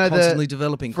 But, because like, we're no, constantly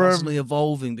developing, from constantly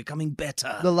evolving, becoming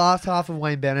better. The last half of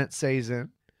Wayne Bennett's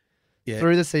season,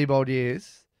 through the Seabold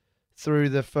years, through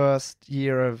the first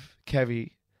year of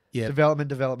Kevy,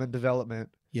 development.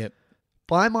 Yep.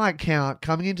 By my count,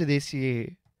 coming into this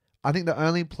year, I think the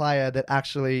only player that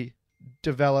actually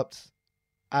developed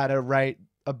at a rate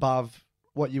above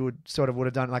what you would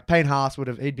have done, like Payne Haas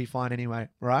he'd be fine anyway,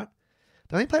 right?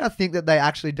 The only player I think that they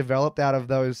actually developed out of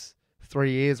those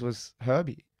 3 years was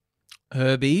Herbie.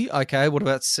 Herbie, okay. What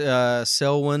about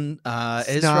Selwyn,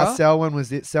 Ezra? No, Selwyn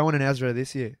was it. Selwyn and Ezra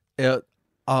this year.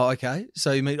 Okay.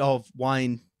 So you mean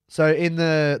Wayne? So in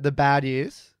the bad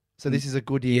years. So this is a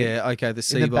good year. Yeah, okay. The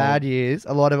in the bad years,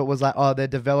 a lot of it was like, they're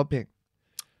developing.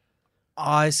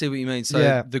 I see what you mean. So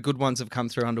Yeah. the good ones have come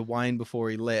through under Wayne before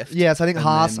he left. Yeah, so I think and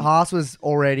Haas then- was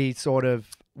already sort of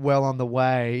well on the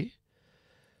way.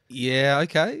 Yeah,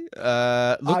 okay.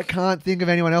 I can't think of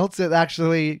anyone else that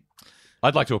actually.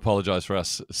 I'd like to apologise for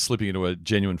us slipping into a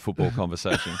genuine football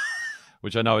conversation,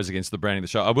 which I know is against the branding of the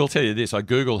show. I will tell you this. I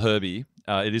Googled Herbie.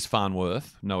 It is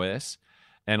Farnworth, no S.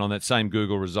 And on that same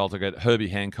Google result, I got Herbie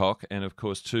Hancock and, of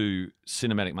course, two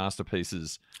cinematic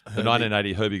masterpieces. The Herbie.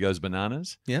 1980 Herbie Goes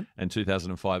Bananas Yep. and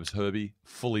 2005's Herbie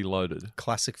Fully Loaded.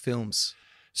 Classic films.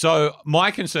 So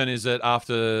my concern is that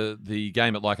after the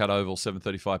game at Leichhardt Oval,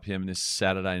 7:35 p.m. this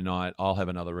Saturday night, I'll have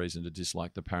another reason to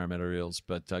dislike the Parramatta Eels.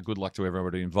 But good luck to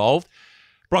everybody involved.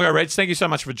 Bronco Reds, thank you so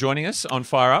much for joining us on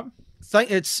Fire Up.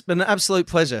 It's been an absolute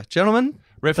pleasure, gentlemen.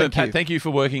 Thank you for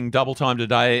working double time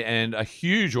today and a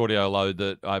huge audio load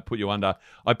that I put you under.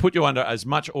 I put you under as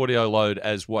much audio load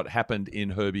as what happened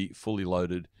in Herbie Fully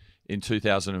Loaded in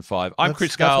 2005. I'm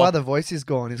Chris Gale. That's why the voice is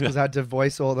gone, is because I had to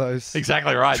voice all those.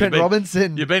 Exactly right. Trent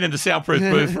Robinson. You've been in the soundproof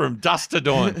booth from dusk to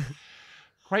dawn.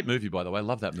 Great movie, by the way.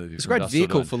 Love that movie. It's a great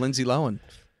vehicle for Lindsay Lohan.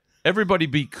 Everybody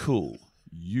be cool.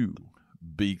 You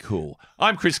be cool.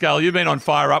 I'm Chris Gale. You've been on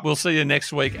Fire Up. We'll see you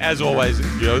next week. As always,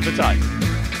 go the tape.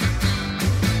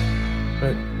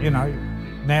 But, you know,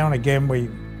 now and again we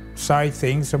say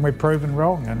things and we're proven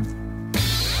wrong. And